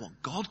about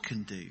what God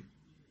can do.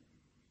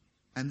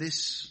 And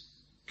this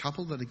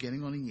couple that are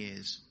getting on in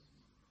years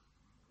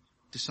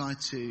decide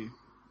to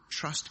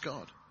trust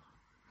God,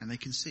 and they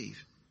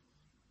conceive.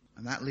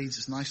 And that leads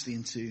us nicely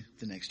into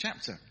the next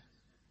chapter.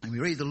 And we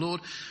read, the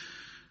Lord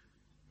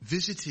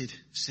visited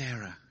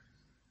Sarah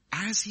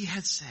as he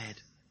had said,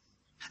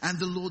 and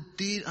the Lord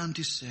did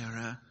unto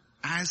Sarah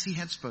as he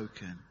had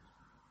spoken,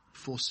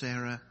 for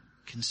Sarah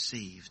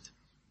conceived.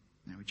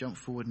 Now we jump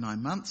forward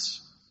 9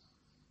 months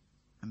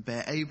and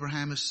bare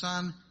Abraham a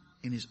son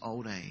in his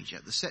old age,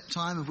 at the set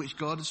time of which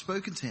God had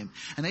spoken to him.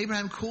 And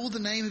Abraham called the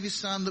name of his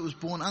son that was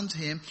born unto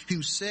him,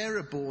 whom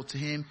Sarah bore to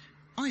him,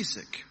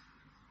 Isaac.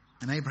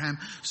 And Abraham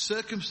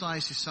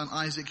circumcised his son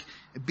Isaac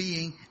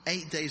being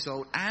 8 days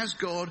old, as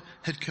God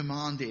had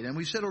commanded. And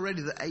we've said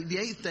already that the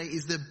 8th day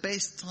is the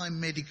best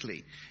time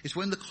medically. It's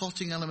when the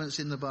clotting elements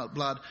in the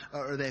blood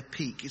are at their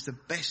peak. It's the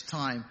best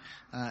time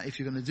if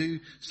you're going to do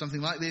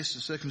something like this,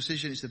 a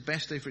circumcision. It's the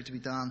best day for it to be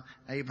done.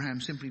 Abraham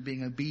simply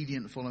being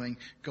obedient, following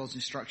God's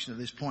instruction at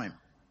this point.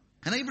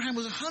 And Abraham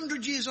was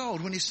 100 years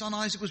old when his son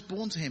Isaac was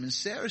born to him. And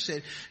Sarah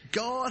said,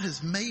 God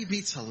has made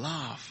me to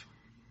laugh.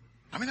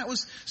 I mean,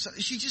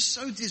 she just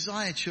so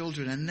desired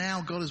children, and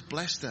now God has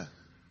blessed her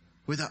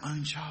with her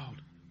own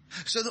child.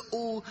 So that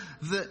all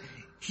that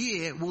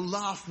hear will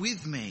laugh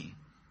with me.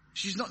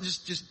 She's not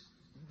just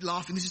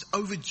laughing, this is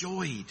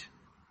overjoyed.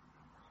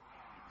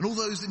 And all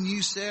those that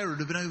knew Sarah would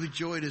have been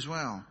overjoyed as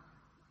well.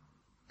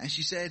 And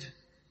she said,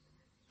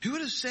 who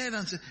would have said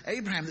unto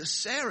Abraham that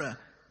Sarah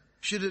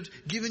should have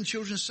given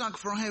children suck,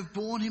 for I have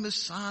borne him a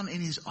son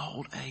in his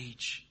old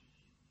age.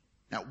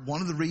 Now,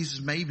 one of the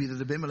reasons maybe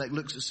that Abimelech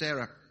looks at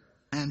Sarah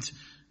and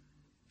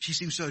she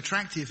seems so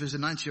attractive as a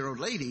 90-year-old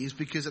lady is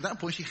because at that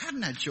point she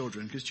hadn't had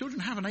children, because children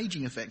have an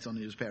aging effect on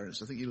you as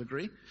parents. I think you'll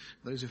agree,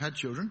 those who've had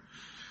children.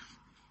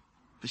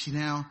 But she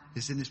now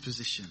is in this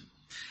position.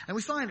 And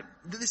we find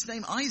that this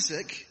name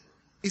Isaac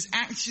is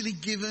actually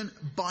given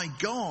by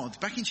God.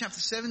 Back in chapter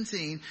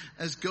 17,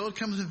 as God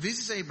comes and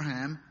visits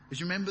Abraham, as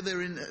you remember,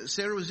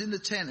 Sarah was in the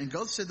tent, and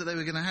God said that they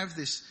were going to have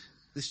this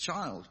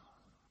child.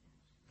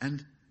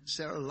 And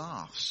Sarah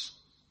laughs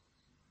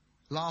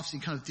in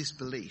kind of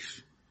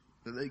disbelief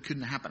that it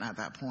couldn't happen at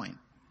that point.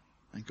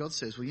 And God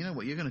says, well, you know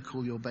what? You're going to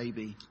call your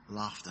baby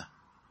Laughter,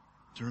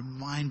 to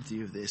remind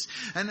you of this.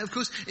 And of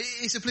course,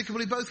 it's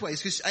applicable in both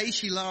ways, because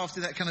she laughed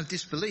in that kind of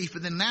disbelief,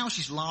 but then now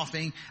she's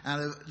laughing out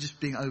of just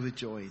being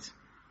overjoyed.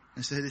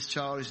 And so this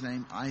child is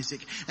named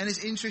Isaac. And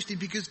it's interesting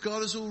because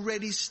God has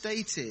already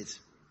stated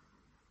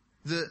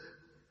that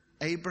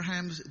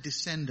Abraham's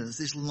descendants,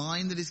 this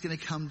line that is going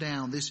to come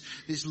down,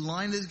 this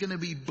line that is going to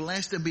be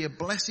blessed and be a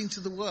blessing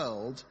to the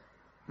world,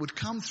 would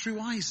come through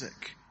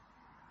Isaac.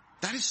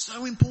 That is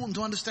so important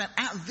to understand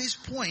at this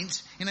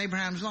point in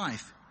Abraham's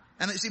life.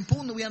 And it's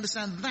important that we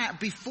understand that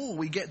before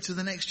we get to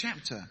the next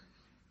chapter.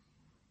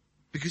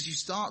 Because you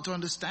start to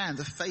understand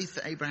the faith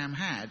that Abraham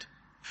had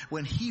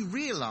when he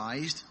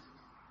realized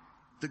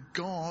that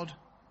God,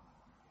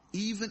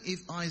 even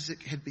if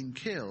Isaac had been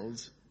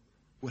killed,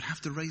 would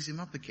have to raise him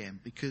up again,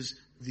 because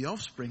the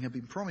offspring had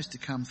been promised to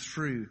come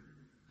through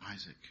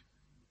Isaac.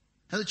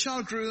 And the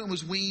child grew and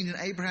was weaned, and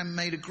Abraham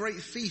made a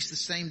great feast the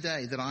same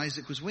day that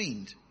Isaac was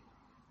weaned.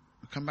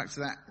 We'll come back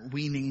to that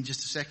weaning in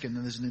just a second,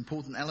 and there's an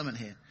important element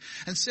here.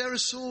 And Sarah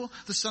saw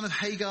the son of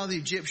Hagar the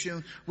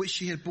Egyptian, which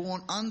she had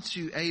borne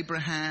unto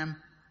Abraham,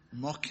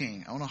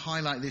 mocking. I want to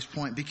highlight this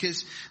point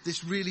because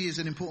this really is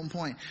an important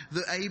point.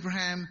 That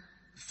Abraham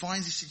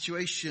finds a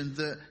situation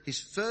that his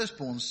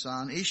firstborn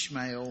son,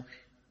 Ishmael,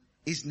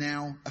 is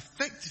now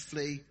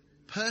effectively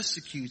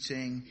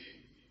persecuting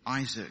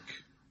Isaac.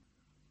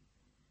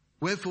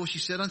 Wherefore she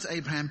said unto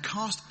Abraham,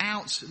 cast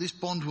out this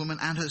bondwoman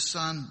and her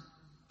son,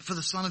 for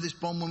the son of this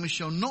bondwoman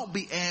shall not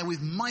be heir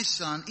with my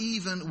son,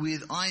 even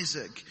with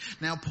Isaac.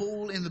 Now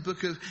Paul in the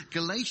book of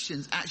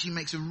Galatians actually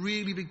makes a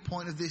really big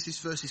point of this. This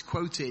verse is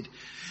quoted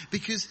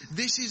because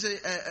this is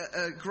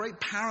a great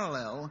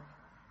parallel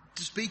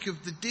to speak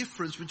of the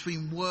difference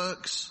between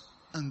works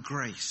and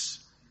grace.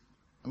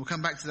 And we'll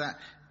come back to that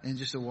in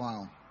just a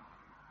while.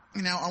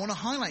 Now, I want to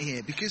highlight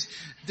here because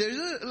there's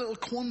a little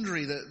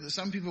quandary that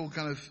some people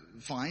kind of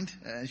find.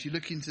 As you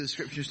look into the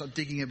scripture and start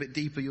digging a bit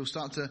deeper, you'll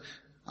start to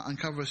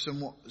uncover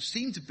some what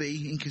seem to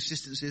be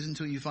inconsistencies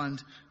until you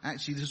find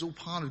actually this is all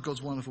part of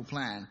God's wonderful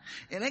plan.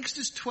 In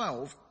Exodus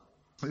 12,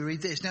 we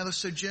read this. Now the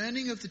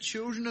sojourning of the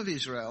children of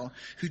Israel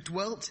who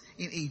dwelt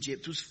in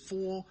Egypt was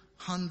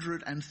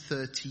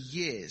 430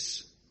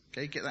 years.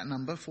 Okay, get that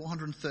number,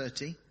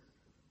 430. And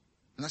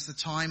that's the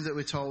time that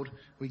we're told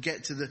we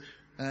get to the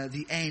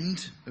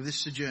end of this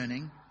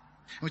sojourning. And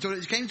we're told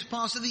it came to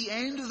pass at the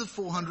end of the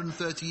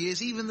 430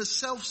 years, even the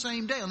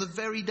self-same day, on the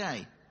very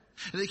day,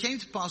 that it came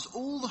to pass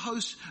all the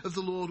hosts of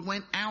the Lord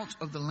went out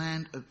of the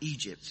land of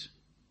Egypt.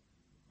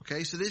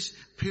 Okay, so this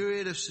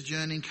period of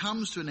sojourning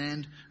comes to an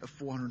end of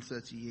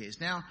 430 years.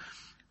 Now,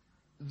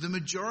 the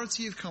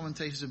majority of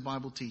commentators and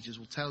Bible teachers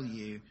will tell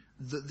you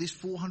that this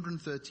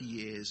 430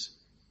 years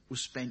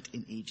was spent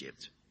in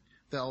Egypt.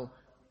 They'll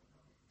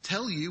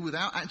tell you,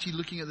 without actually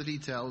looking at the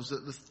details,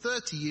 that the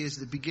 30 years at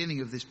the beginning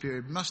of this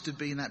period must have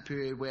been that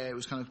period where it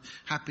was kind of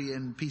happy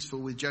and peaceful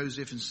with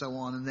Joseph and so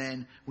on, and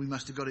then we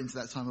must have got into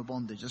that time of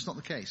bondage. That's not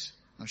the case.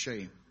 I'll show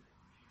you.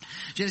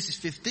 Genesis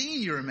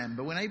 15, you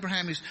remember, when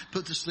Abraham is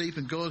put to sleep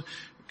and God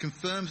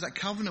confirms that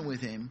covenant with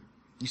him,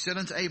 he said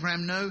unto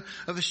Abraham, know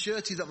of a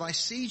surety that thy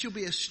seed shall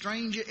be a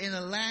stranger in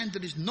a land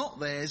that is not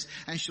theirs,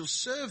 and shall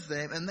serve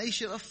them, and they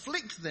shall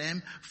afflict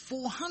them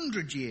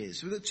 400 years.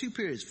 So we've got two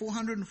periods,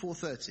 400 and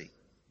 430.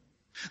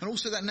 And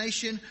also that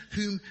nation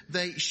whom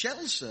they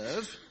shall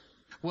serve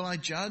will I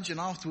judge, and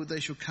afterward they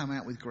shall come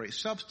out with great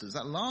substance.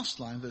 That last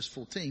line, verse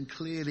 14,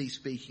 clearly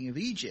speaking of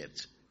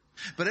Egypt.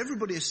 But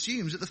everybody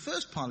assumes that the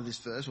first part of this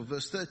verse, or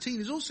verse 13,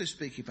 is also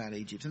speaking about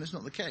Egypt, and it's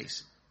not the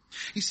case.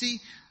 You see,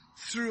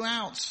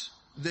 throughout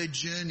their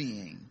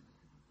journeying,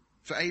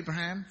 for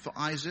Abraham, for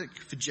Isaac,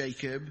 for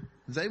Jacob,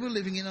 they were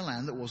living in a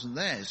land that wasn't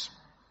theirs.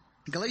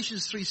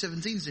 Galatians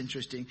 3:17 is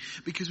interesting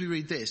because we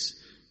read this.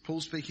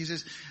 Paul speaking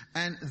says,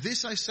 "And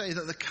this I say,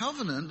 that the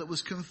covenant that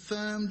was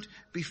confirmed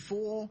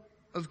before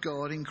of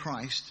God in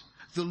Christ,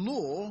 the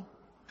law,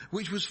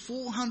 which was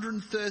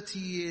 430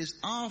 years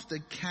after,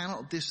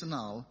 cannot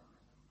disannul,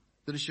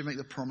 that it should make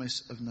the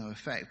promise of no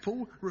effect."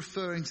 Paul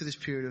referring to this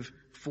period of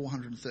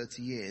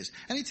 430 years.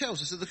 And he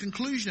tells us that the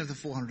conclusion of the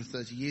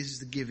 430 years is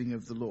the giving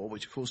of the law,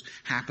 which of course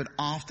happened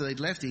after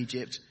they'd left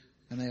Egypt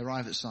and they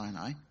arrived at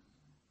Sinai.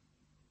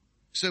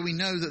 So we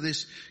know that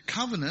this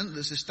covenant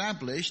that's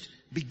established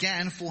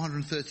began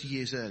 430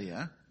 years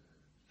earlier.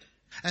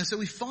 And so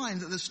we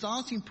find that the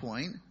starting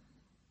point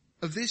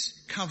of this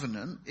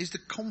covenant is the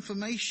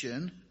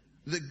confirmation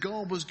that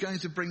God was going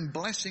to bring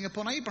blessing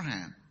upon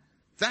Abraham.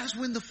 That's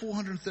when the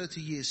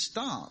 430 years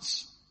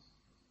starts.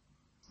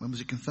 When was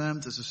it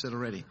confirmed? As I said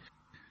already,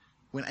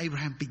 when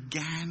Abraham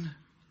began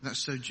that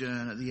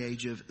sojourn at the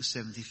age of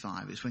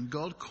 75. It's when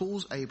God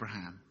calls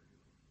Abraham.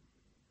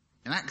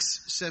 In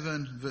Acts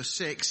 7 verse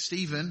 6,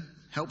 Stephen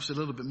helps a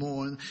little bit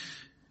more.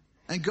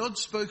 And God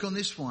spoke on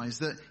this wise,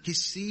 that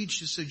his seed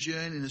should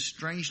sojourn in a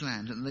strange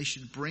land, and they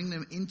should bring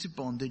them into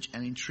bondage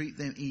and entreat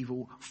them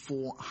evil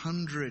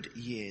 400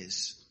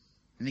 years.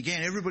 And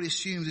again, everybody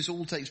assumes this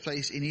all takes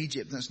place in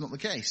Egypt, and that's not the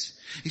case.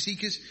 You see,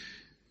 because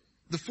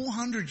the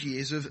 400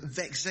 years of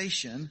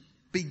vexation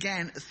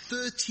began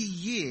 30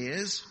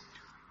 years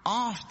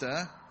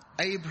after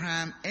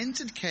Abraham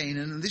entered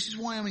Canaan, and this is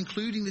why I'm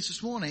including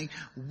this morning,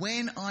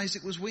 when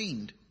Isaac was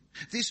weaned.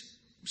 This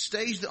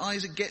stage that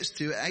Isaac gets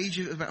to at age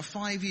of about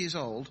 5 years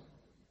old,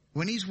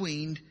 when he's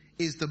weaned,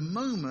 is the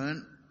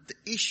moment that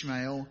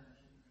Ishmael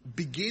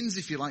begins,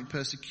 if you like,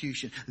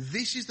 persecution.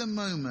 This is the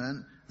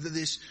moment that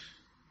this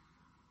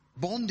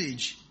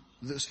bondage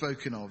that's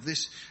spoken of,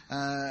 this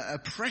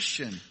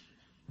oppression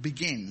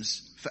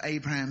begins for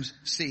Abraham's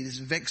seed, this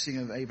vexing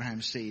of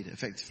Abraham's seed,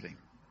 effectively.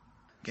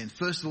 Again,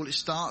 first of all, it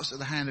starts at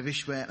the hand of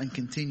Ishmael and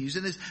continues.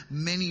 And there's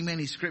many,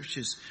 many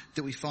scriptures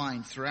that we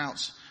find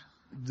throughout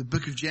the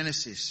book of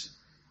Genesis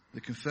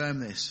that confirm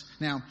this.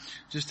 Now,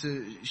 just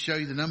to show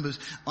you the numbers,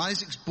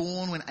 Isaac's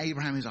born when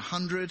Abraham is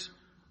 100.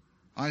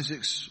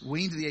 Isaac's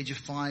weaned at the age of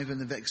 5,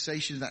 and the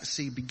vexation of that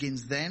seed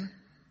begins then.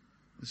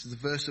 This is the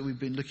verse that we've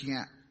been looking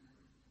at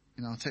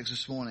in our text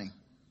this morning.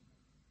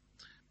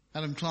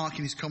 Adam Clarke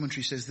in his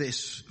commentary says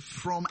this: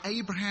 "From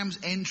Abraham's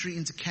entry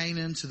into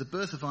Canaan to the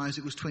birth of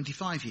Isaac was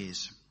 25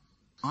 years.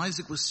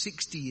 Isaac was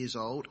 60 years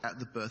old at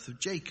the birth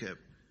of Jacob.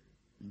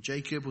 And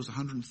Jacob was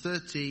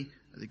 130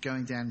 at the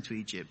going down into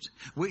Egypt,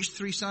 which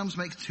three sums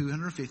make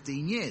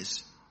 215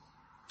 years.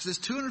 So there's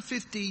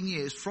 215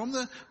 years from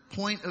the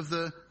point of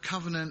the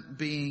covenant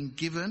being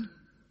given,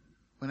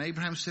 when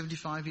Abraham's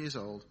 75 years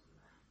old,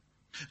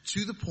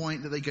 to the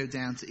point that they go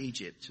down to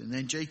Egypt. And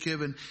then Jacob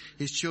and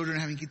his children,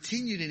 having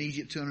continued in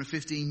Egypt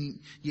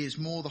 215 years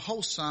more, the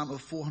whole sum of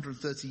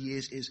 430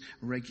 years is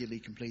regularly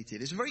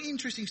completed." It's a very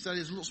interesting study.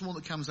 There's lots more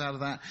that comes out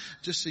of that,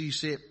 just so you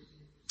see it.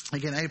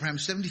 Again,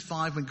 Abraham's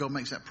 75 when God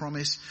makes that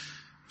promise.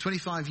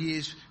 25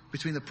 years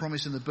between the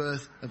promise and the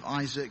birth of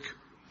Isaac.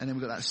 And then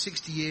we've got that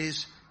 60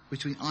 years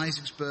between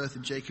Isaac's birth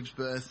and Jacob's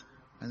birth.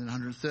 And then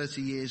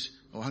 130 years,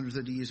 or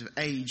 130 years of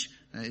age,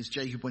 is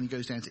Jacob when he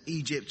goes down to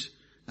Egypt.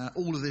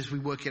 All of this, we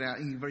work it out,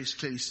 and you very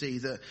clearly see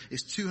that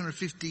it's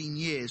 215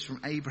 years from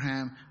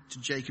Abraham to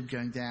Jacob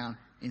going down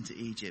into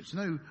Egypt.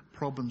 No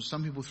problems.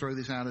 Some people throw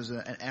this out as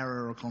an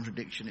error or a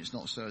contradiction. It's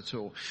not so at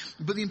all.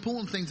 But the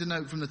important thing to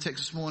note from the text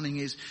this morning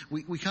is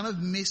we kind of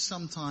miss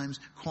sometimes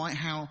quite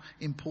how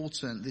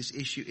important this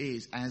issue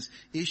is as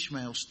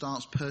Ishmael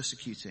starts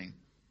persecuting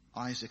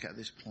Isaac at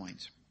this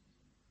point.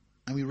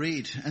 And we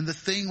read, "And the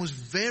thing was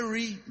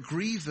very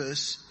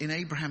grievous in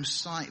Abraham's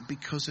sight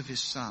because of his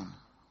son."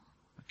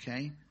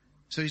 Okay?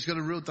 So he's got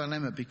a real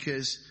dilemma,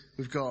 because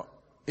we've got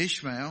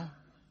Ishmael,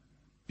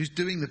 who's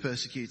doing the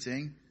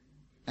persecuting,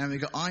 and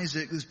we've got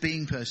Isaac that's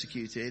being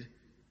persecuted,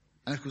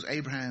 and of course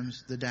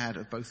Abraham's the dad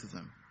of both of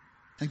them.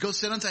 "And God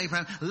said unto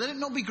Abraham, Let it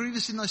not be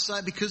grievous in thy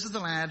sight because of the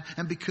lad,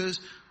 and because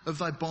of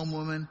thy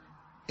bondwoman.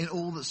 In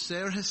all that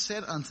Sarah has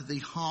said unto thee,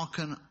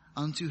 hearken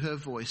unto her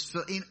voice.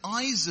 For in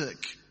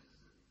Isaac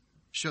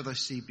shall thy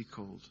seed be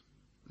called."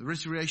 The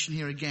reiteration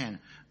here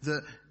again,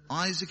 that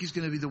Isaac is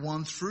going to be the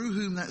one through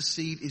whom that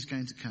seed is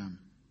going to come.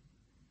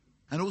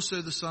 "And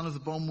also the son of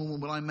the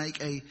bondwoman will I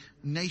make a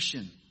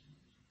nation,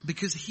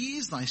 because he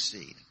is thy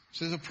seed."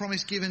 So there's a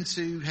promise given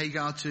to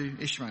Hagar to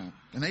Ishmael.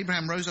 "And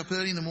Abraham rose up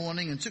early in the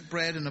morning and took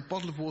bread and a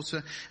bottle of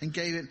water and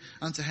gave it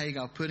unto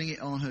Hagar, putting it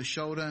on her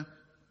shoulder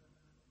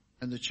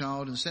and the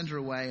child, and sent her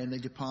away. And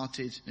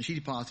she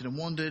departed and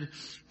wandered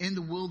in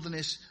the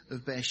wilderness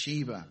of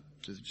Beersheba."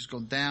 So they've just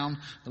gone down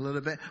a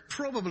little bit.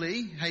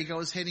 Probably Hagar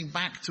was heading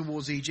back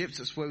towards Egypt.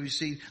 That's where we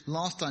see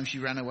last time she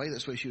ran away.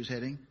 That's where she was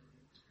heading.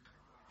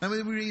 And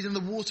we read, "And the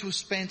water was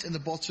spent in the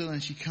bottle,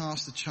 and she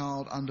cast the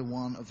child under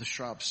one of the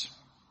shrubs.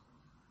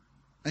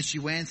 And she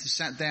went and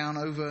sat down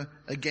over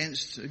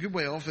against, a good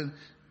way off, and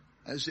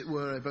as it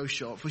were, a bow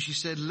shot. For she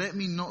said, let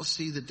me not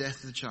see the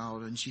death of the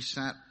child. And she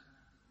sat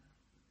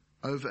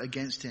over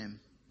against him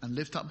and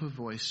lifted up her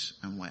voice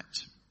and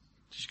wept.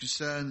 She's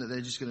concerned that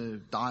they're just going to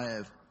die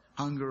of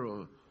hunger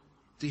or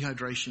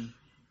dehydration.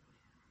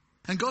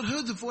 And God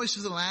heard the voice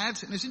of the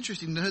lad. And it's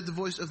interesting, they heard the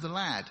voice of the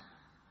lad.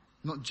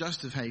 Not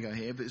just of Hagar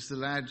here, but it's the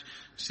lad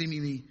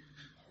seemingly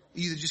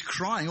either just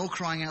crying or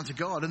crying out to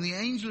God. And the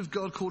angel of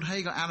God called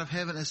Hagar out of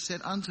heaven and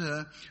said unto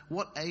her,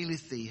 what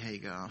aileth thee,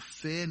 Hagar?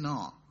 Fear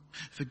not,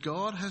 for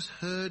God has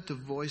heard the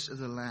voice of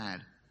the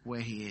lad where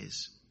he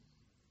is.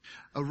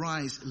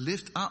 Arise,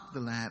 lift up the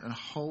lad and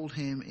hold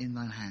him in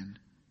thine hand,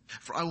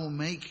 for I will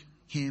make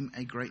him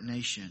a great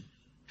nation.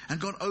 And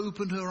God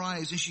opened her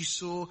eyes and she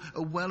saw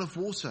a well of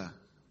water.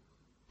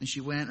 And she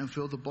went and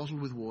filled the bottle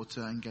with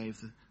water and gave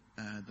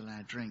the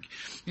lad drink.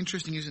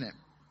 Interesting, isn't it?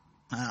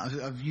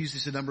 I've used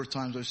this a number of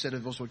times. I've said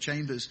of Oswald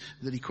Chambers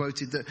that he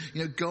quoted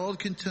that, God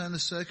can turn the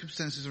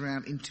circumstances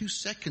around in 2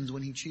 seconds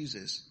when he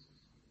chooses.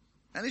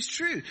 And it's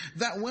true.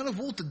 That well of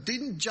water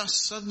didn't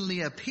just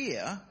suddenly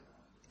appear.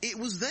 It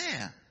was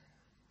there.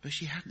 But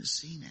she hadn't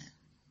seen it.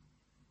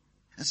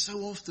 And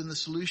so often the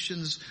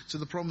solutions to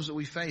the problems that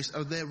we face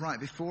are there right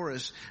before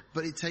us.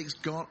 But it takes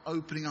God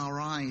opening our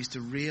eyes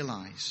to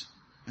realize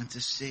and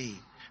to see.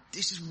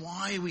 This is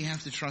why we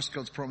have to trust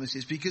God's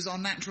promises, because our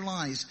natural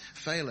eyes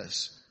fail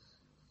us.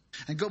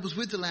 And God was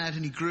with the lad,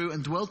 and he grew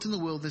and dwelt in the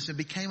wilderness and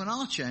became an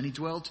archer. And he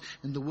dwelt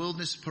in the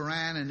wilderness of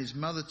Paran, and his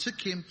mother took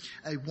him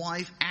a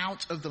wife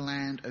out of the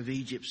land of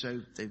Egypt.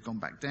 So they've gone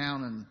back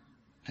down, and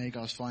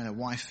Hagar's found a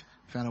wife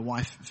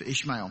for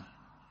Ishmael.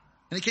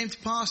 And it came to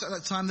pass at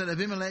that time that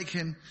Abimelech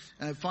and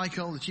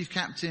Phicol, the chief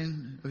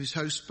captain of his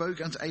host, spoke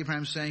unto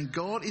Abraham, saying,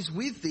 God is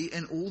with thee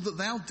in all that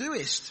thou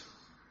doest.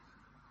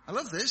 I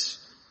love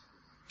this,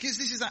 because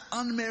this is that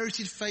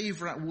unmerited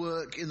favor at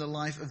work in the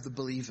life of the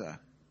believer.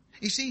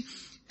 You see,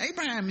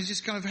 Abraham is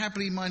just kind of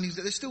happily minding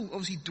that they're still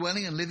obviously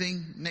dwelling and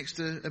living next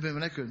to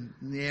Abimelech in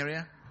the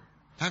area.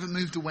 They haven't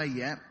moved away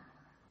yet.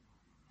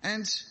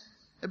 And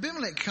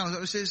Abimelech comes up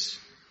and says,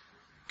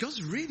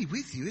 God's really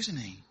with you, isn't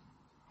he?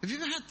 Have you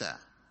ever had that?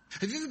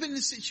 Have you ever been in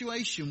a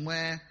situation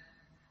where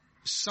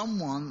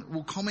someone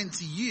will comment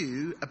to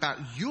you about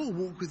your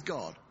walk with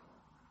God?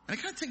 And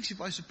it kind of takes you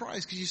by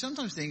surprise, because you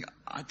sometimes think,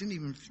 I didn't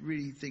even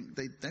really think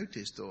they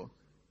noticed, or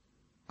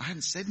I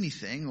hadn't said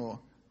anything, or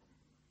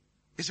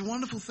it's a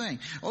wonderful thing.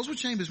 Oswald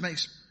Chambers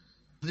makes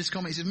this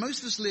comment. He says,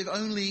 most of us live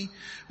only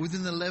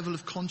within the level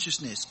of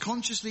consciousness,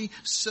 consciously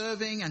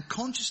serving and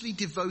consciously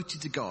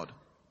devoted to God.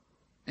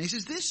 And he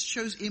says this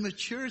shows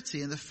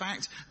immaturity in the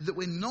fact that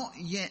we're not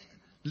yet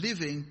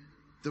living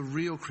the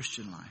real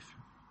Christian life.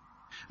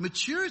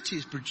 Maturity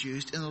is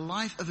produced in the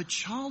life of a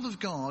child of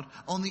God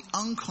on the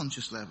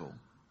unconscious level,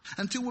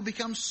 until we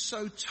become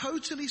so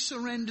totally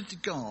surrendered to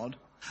God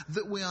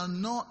that we are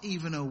not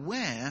even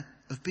aware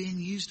of being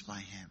used by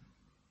him.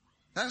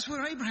 That's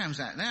where Abraham's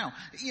at now.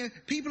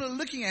 People are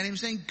looking at him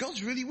saying,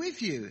 God's really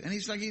with you. And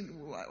he's like,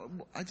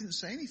 I didn't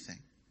say anything.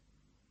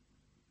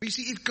 But you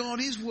see, if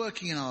God is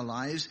working in our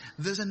lives,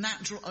 there's a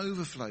natural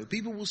overflow.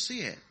 People will see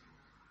it.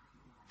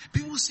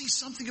 People will see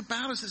something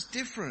about us that's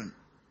different.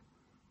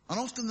 And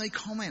often they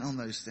comment on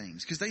those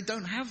things because they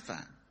don't have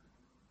that.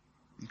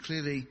 And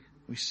clearly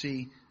we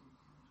see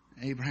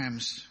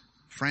Abraham's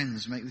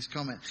friends make this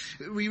comment.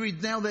 We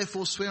read, now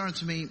therefore swear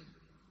unto me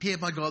here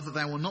by God that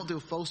thou wilt not deal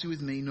falsely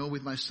with me, nor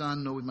with my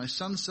son, nor with my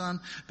son's son,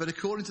 but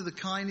according to the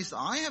kindness that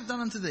I have done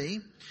unto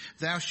thee,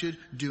 thou should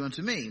do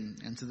unto me,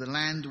 and to the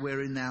land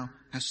wherein thou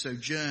hast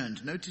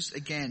sojourned. Notice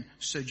again,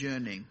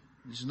 sojourning.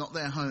 This is not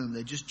their home,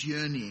 they're just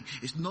journeying.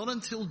 It's not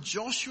until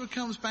Joshua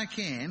comes back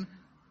in,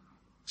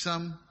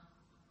 some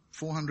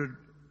 400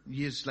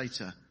 years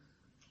later,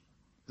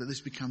 that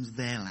this becomes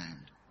their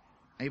land.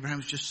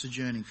 Abraham's just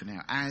sojourning for now,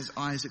 as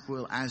Isaac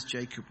will, as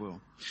Jacob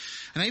will.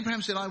 And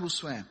Abraham said, I will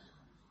swear.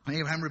 And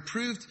Abraham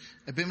reproved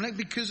Abimelech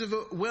because of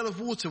a well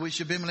of water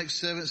which Abimelech's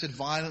servants had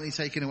violently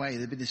taken away.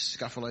 There'd been this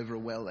scuffle over a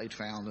well they'd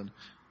found, and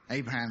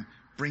Abraham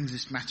brings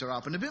this matter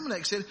up. And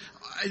Abimelech said,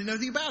 I didn't know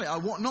anything about it. I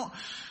want not.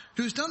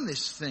 Who's done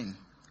this thing?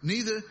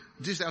 Neither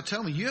didst thou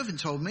tell me. You haven't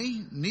told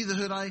me. Neither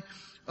heard I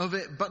of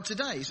it but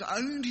today. So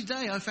only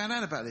today I found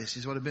out about this,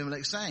 is what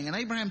Abimelech's saying. And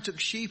Abraham took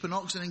sheep and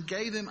oxen and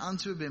gave them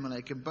unto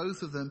Abimelech, and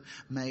both of them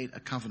made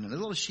a covenant.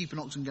 There's a lot of sheep and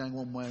oxen going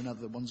one way or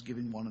another. One's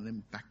giving one and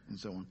then back and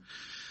so on.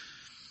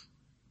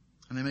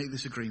 And they make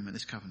this agreement,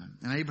 this covenant.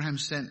 And Abraham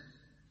sent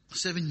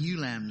 7 ewe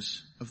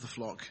lambs of the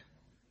flock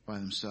by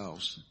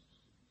themselves.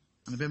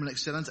 And Abimelech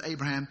said unto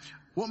Abraham,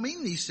 what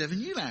mean these 7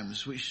 ewe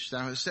lambs which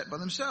thou hast set by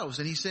themselves?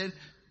 And he said,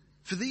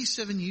 for these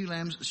 7 ewe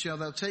lambs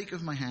shalt thou take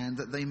of my hand,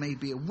 that they may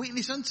be a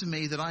witness unto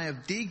me that I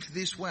have digged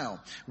this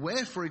well.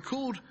 Wherefore he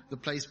called the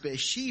place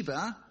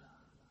Beersheba,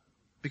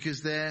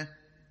 because there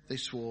they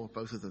swore,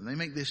 both of them. They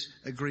make this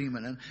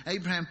agreement. And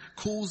Abraham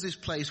calls this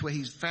place where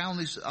he's found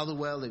this other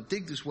well, they've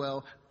digged this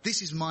well,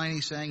 this is mine,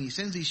 he's saying. He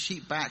sends these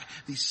sheep back,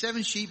 these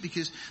 7 sheep,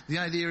 because the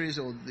idea is,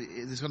 or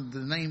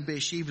the name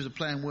Beersheba is a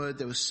play on word,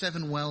 there were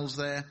 7 wells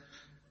there.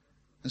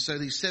 And so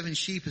these 7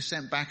 sheep are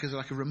sent back as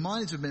like a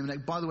reminder to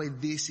Abimelech, by the way,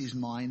 this is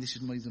mine, these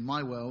are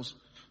my wells,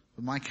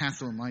 for my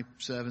cattle and my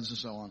servants and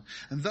so on.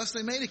 And thus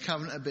they made a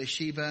covenant at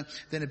Beersheba.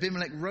 Then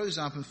Abimelech rose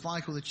up and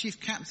Phicol, the chief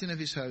captain of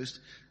his host,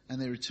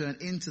 and they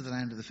returned into the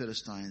land of the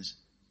Philistines.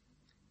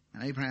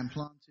 And Abraham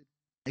planted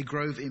a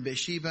grove in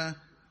Beersheba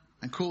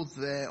and called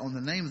there on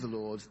the name of the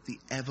Lord, the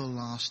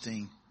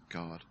everlasting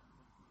God.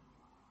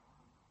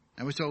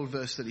 And we're told,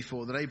 verse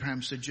 34, that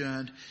Abraham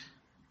sojourned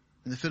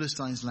in the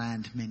Philistines'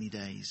 land many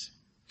days.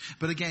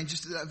 But again,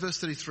 just verse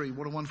 33,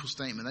 what a wonderful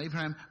statement.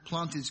 Abraham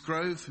planted his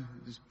grove,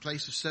 this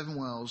place of 7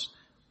 wells,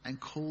 and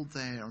called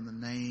there on the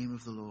name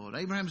of the Lord.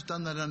 Abraham's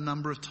done that a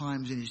number of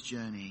times in his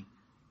journey.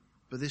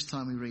 But this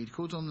time we read,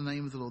 called on the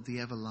name of the Lord, the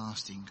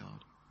everlasting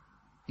God.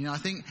 You know, I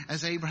think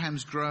as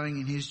Abraham's growing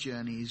in his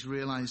journey, he's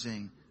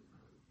realizing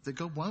that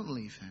God won't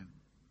leave him.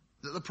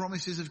 That the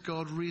promises of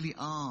God really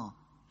are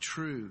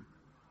true.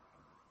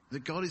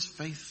 That God is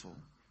faithful.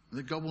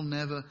 That God will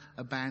never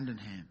abandon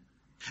him.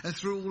 And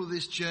through all of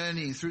this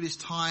journey, through this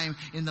time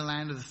in the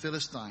land of the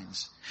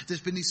Philistines,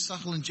 there's been these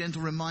subtle and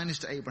gentle reminders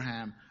to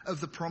Abraham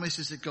of the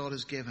promises that God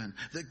has given,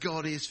 that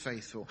God is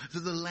faithful, that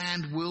the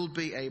land will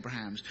be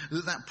Abraham's,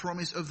 that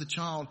promise of the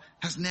child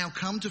has now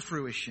come to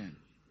fruition.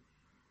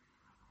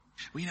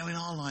 We know in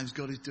our lives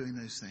God is doing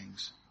those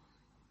things.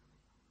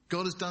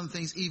 God has done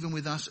things even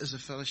with us as a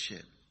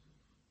fellowship.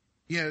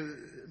 You know,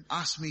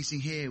 us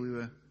meeting here, we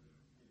were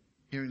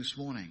hearing this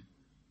morning.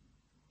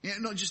 You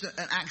know, not just an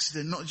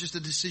accident, not just a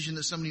decision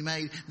that somebody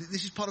made.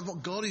 This is part of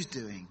what God is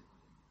doing.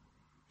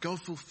 God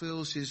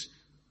fulfills his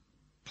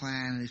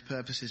plan and his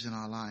purposes in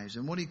our lives.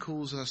 And what he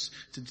calls us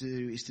to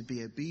do is to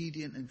be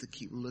obedient and to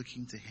keep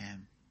looking to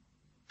him.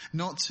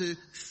 Not to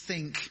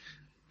think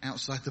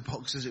outside the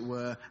box, as it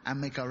were, and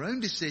make our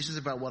own decisions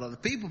about what other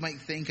people may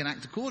think and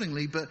act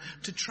accordingly, but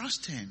to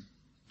trust him,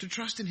 to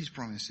trust in his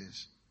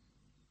promises.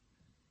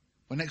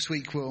 Well, next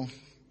week we'll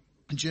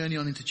journey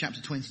on into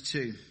chapter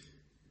 22.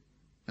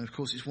 And of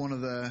course, it's one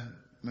of the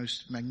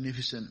most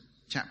magnificent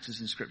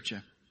chapters in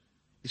Scripture.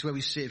 It's where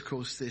we see, of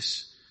course,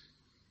 this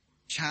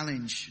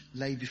challenge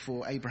laid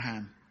before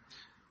Abraham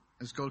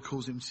as God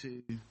calls him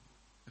to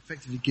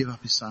effectively give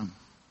up his son.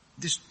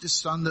 This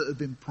son that had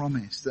been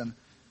promised. And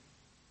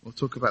we'll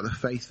talk about the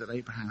faith that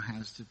Abraham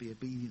has to be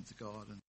obedient to God and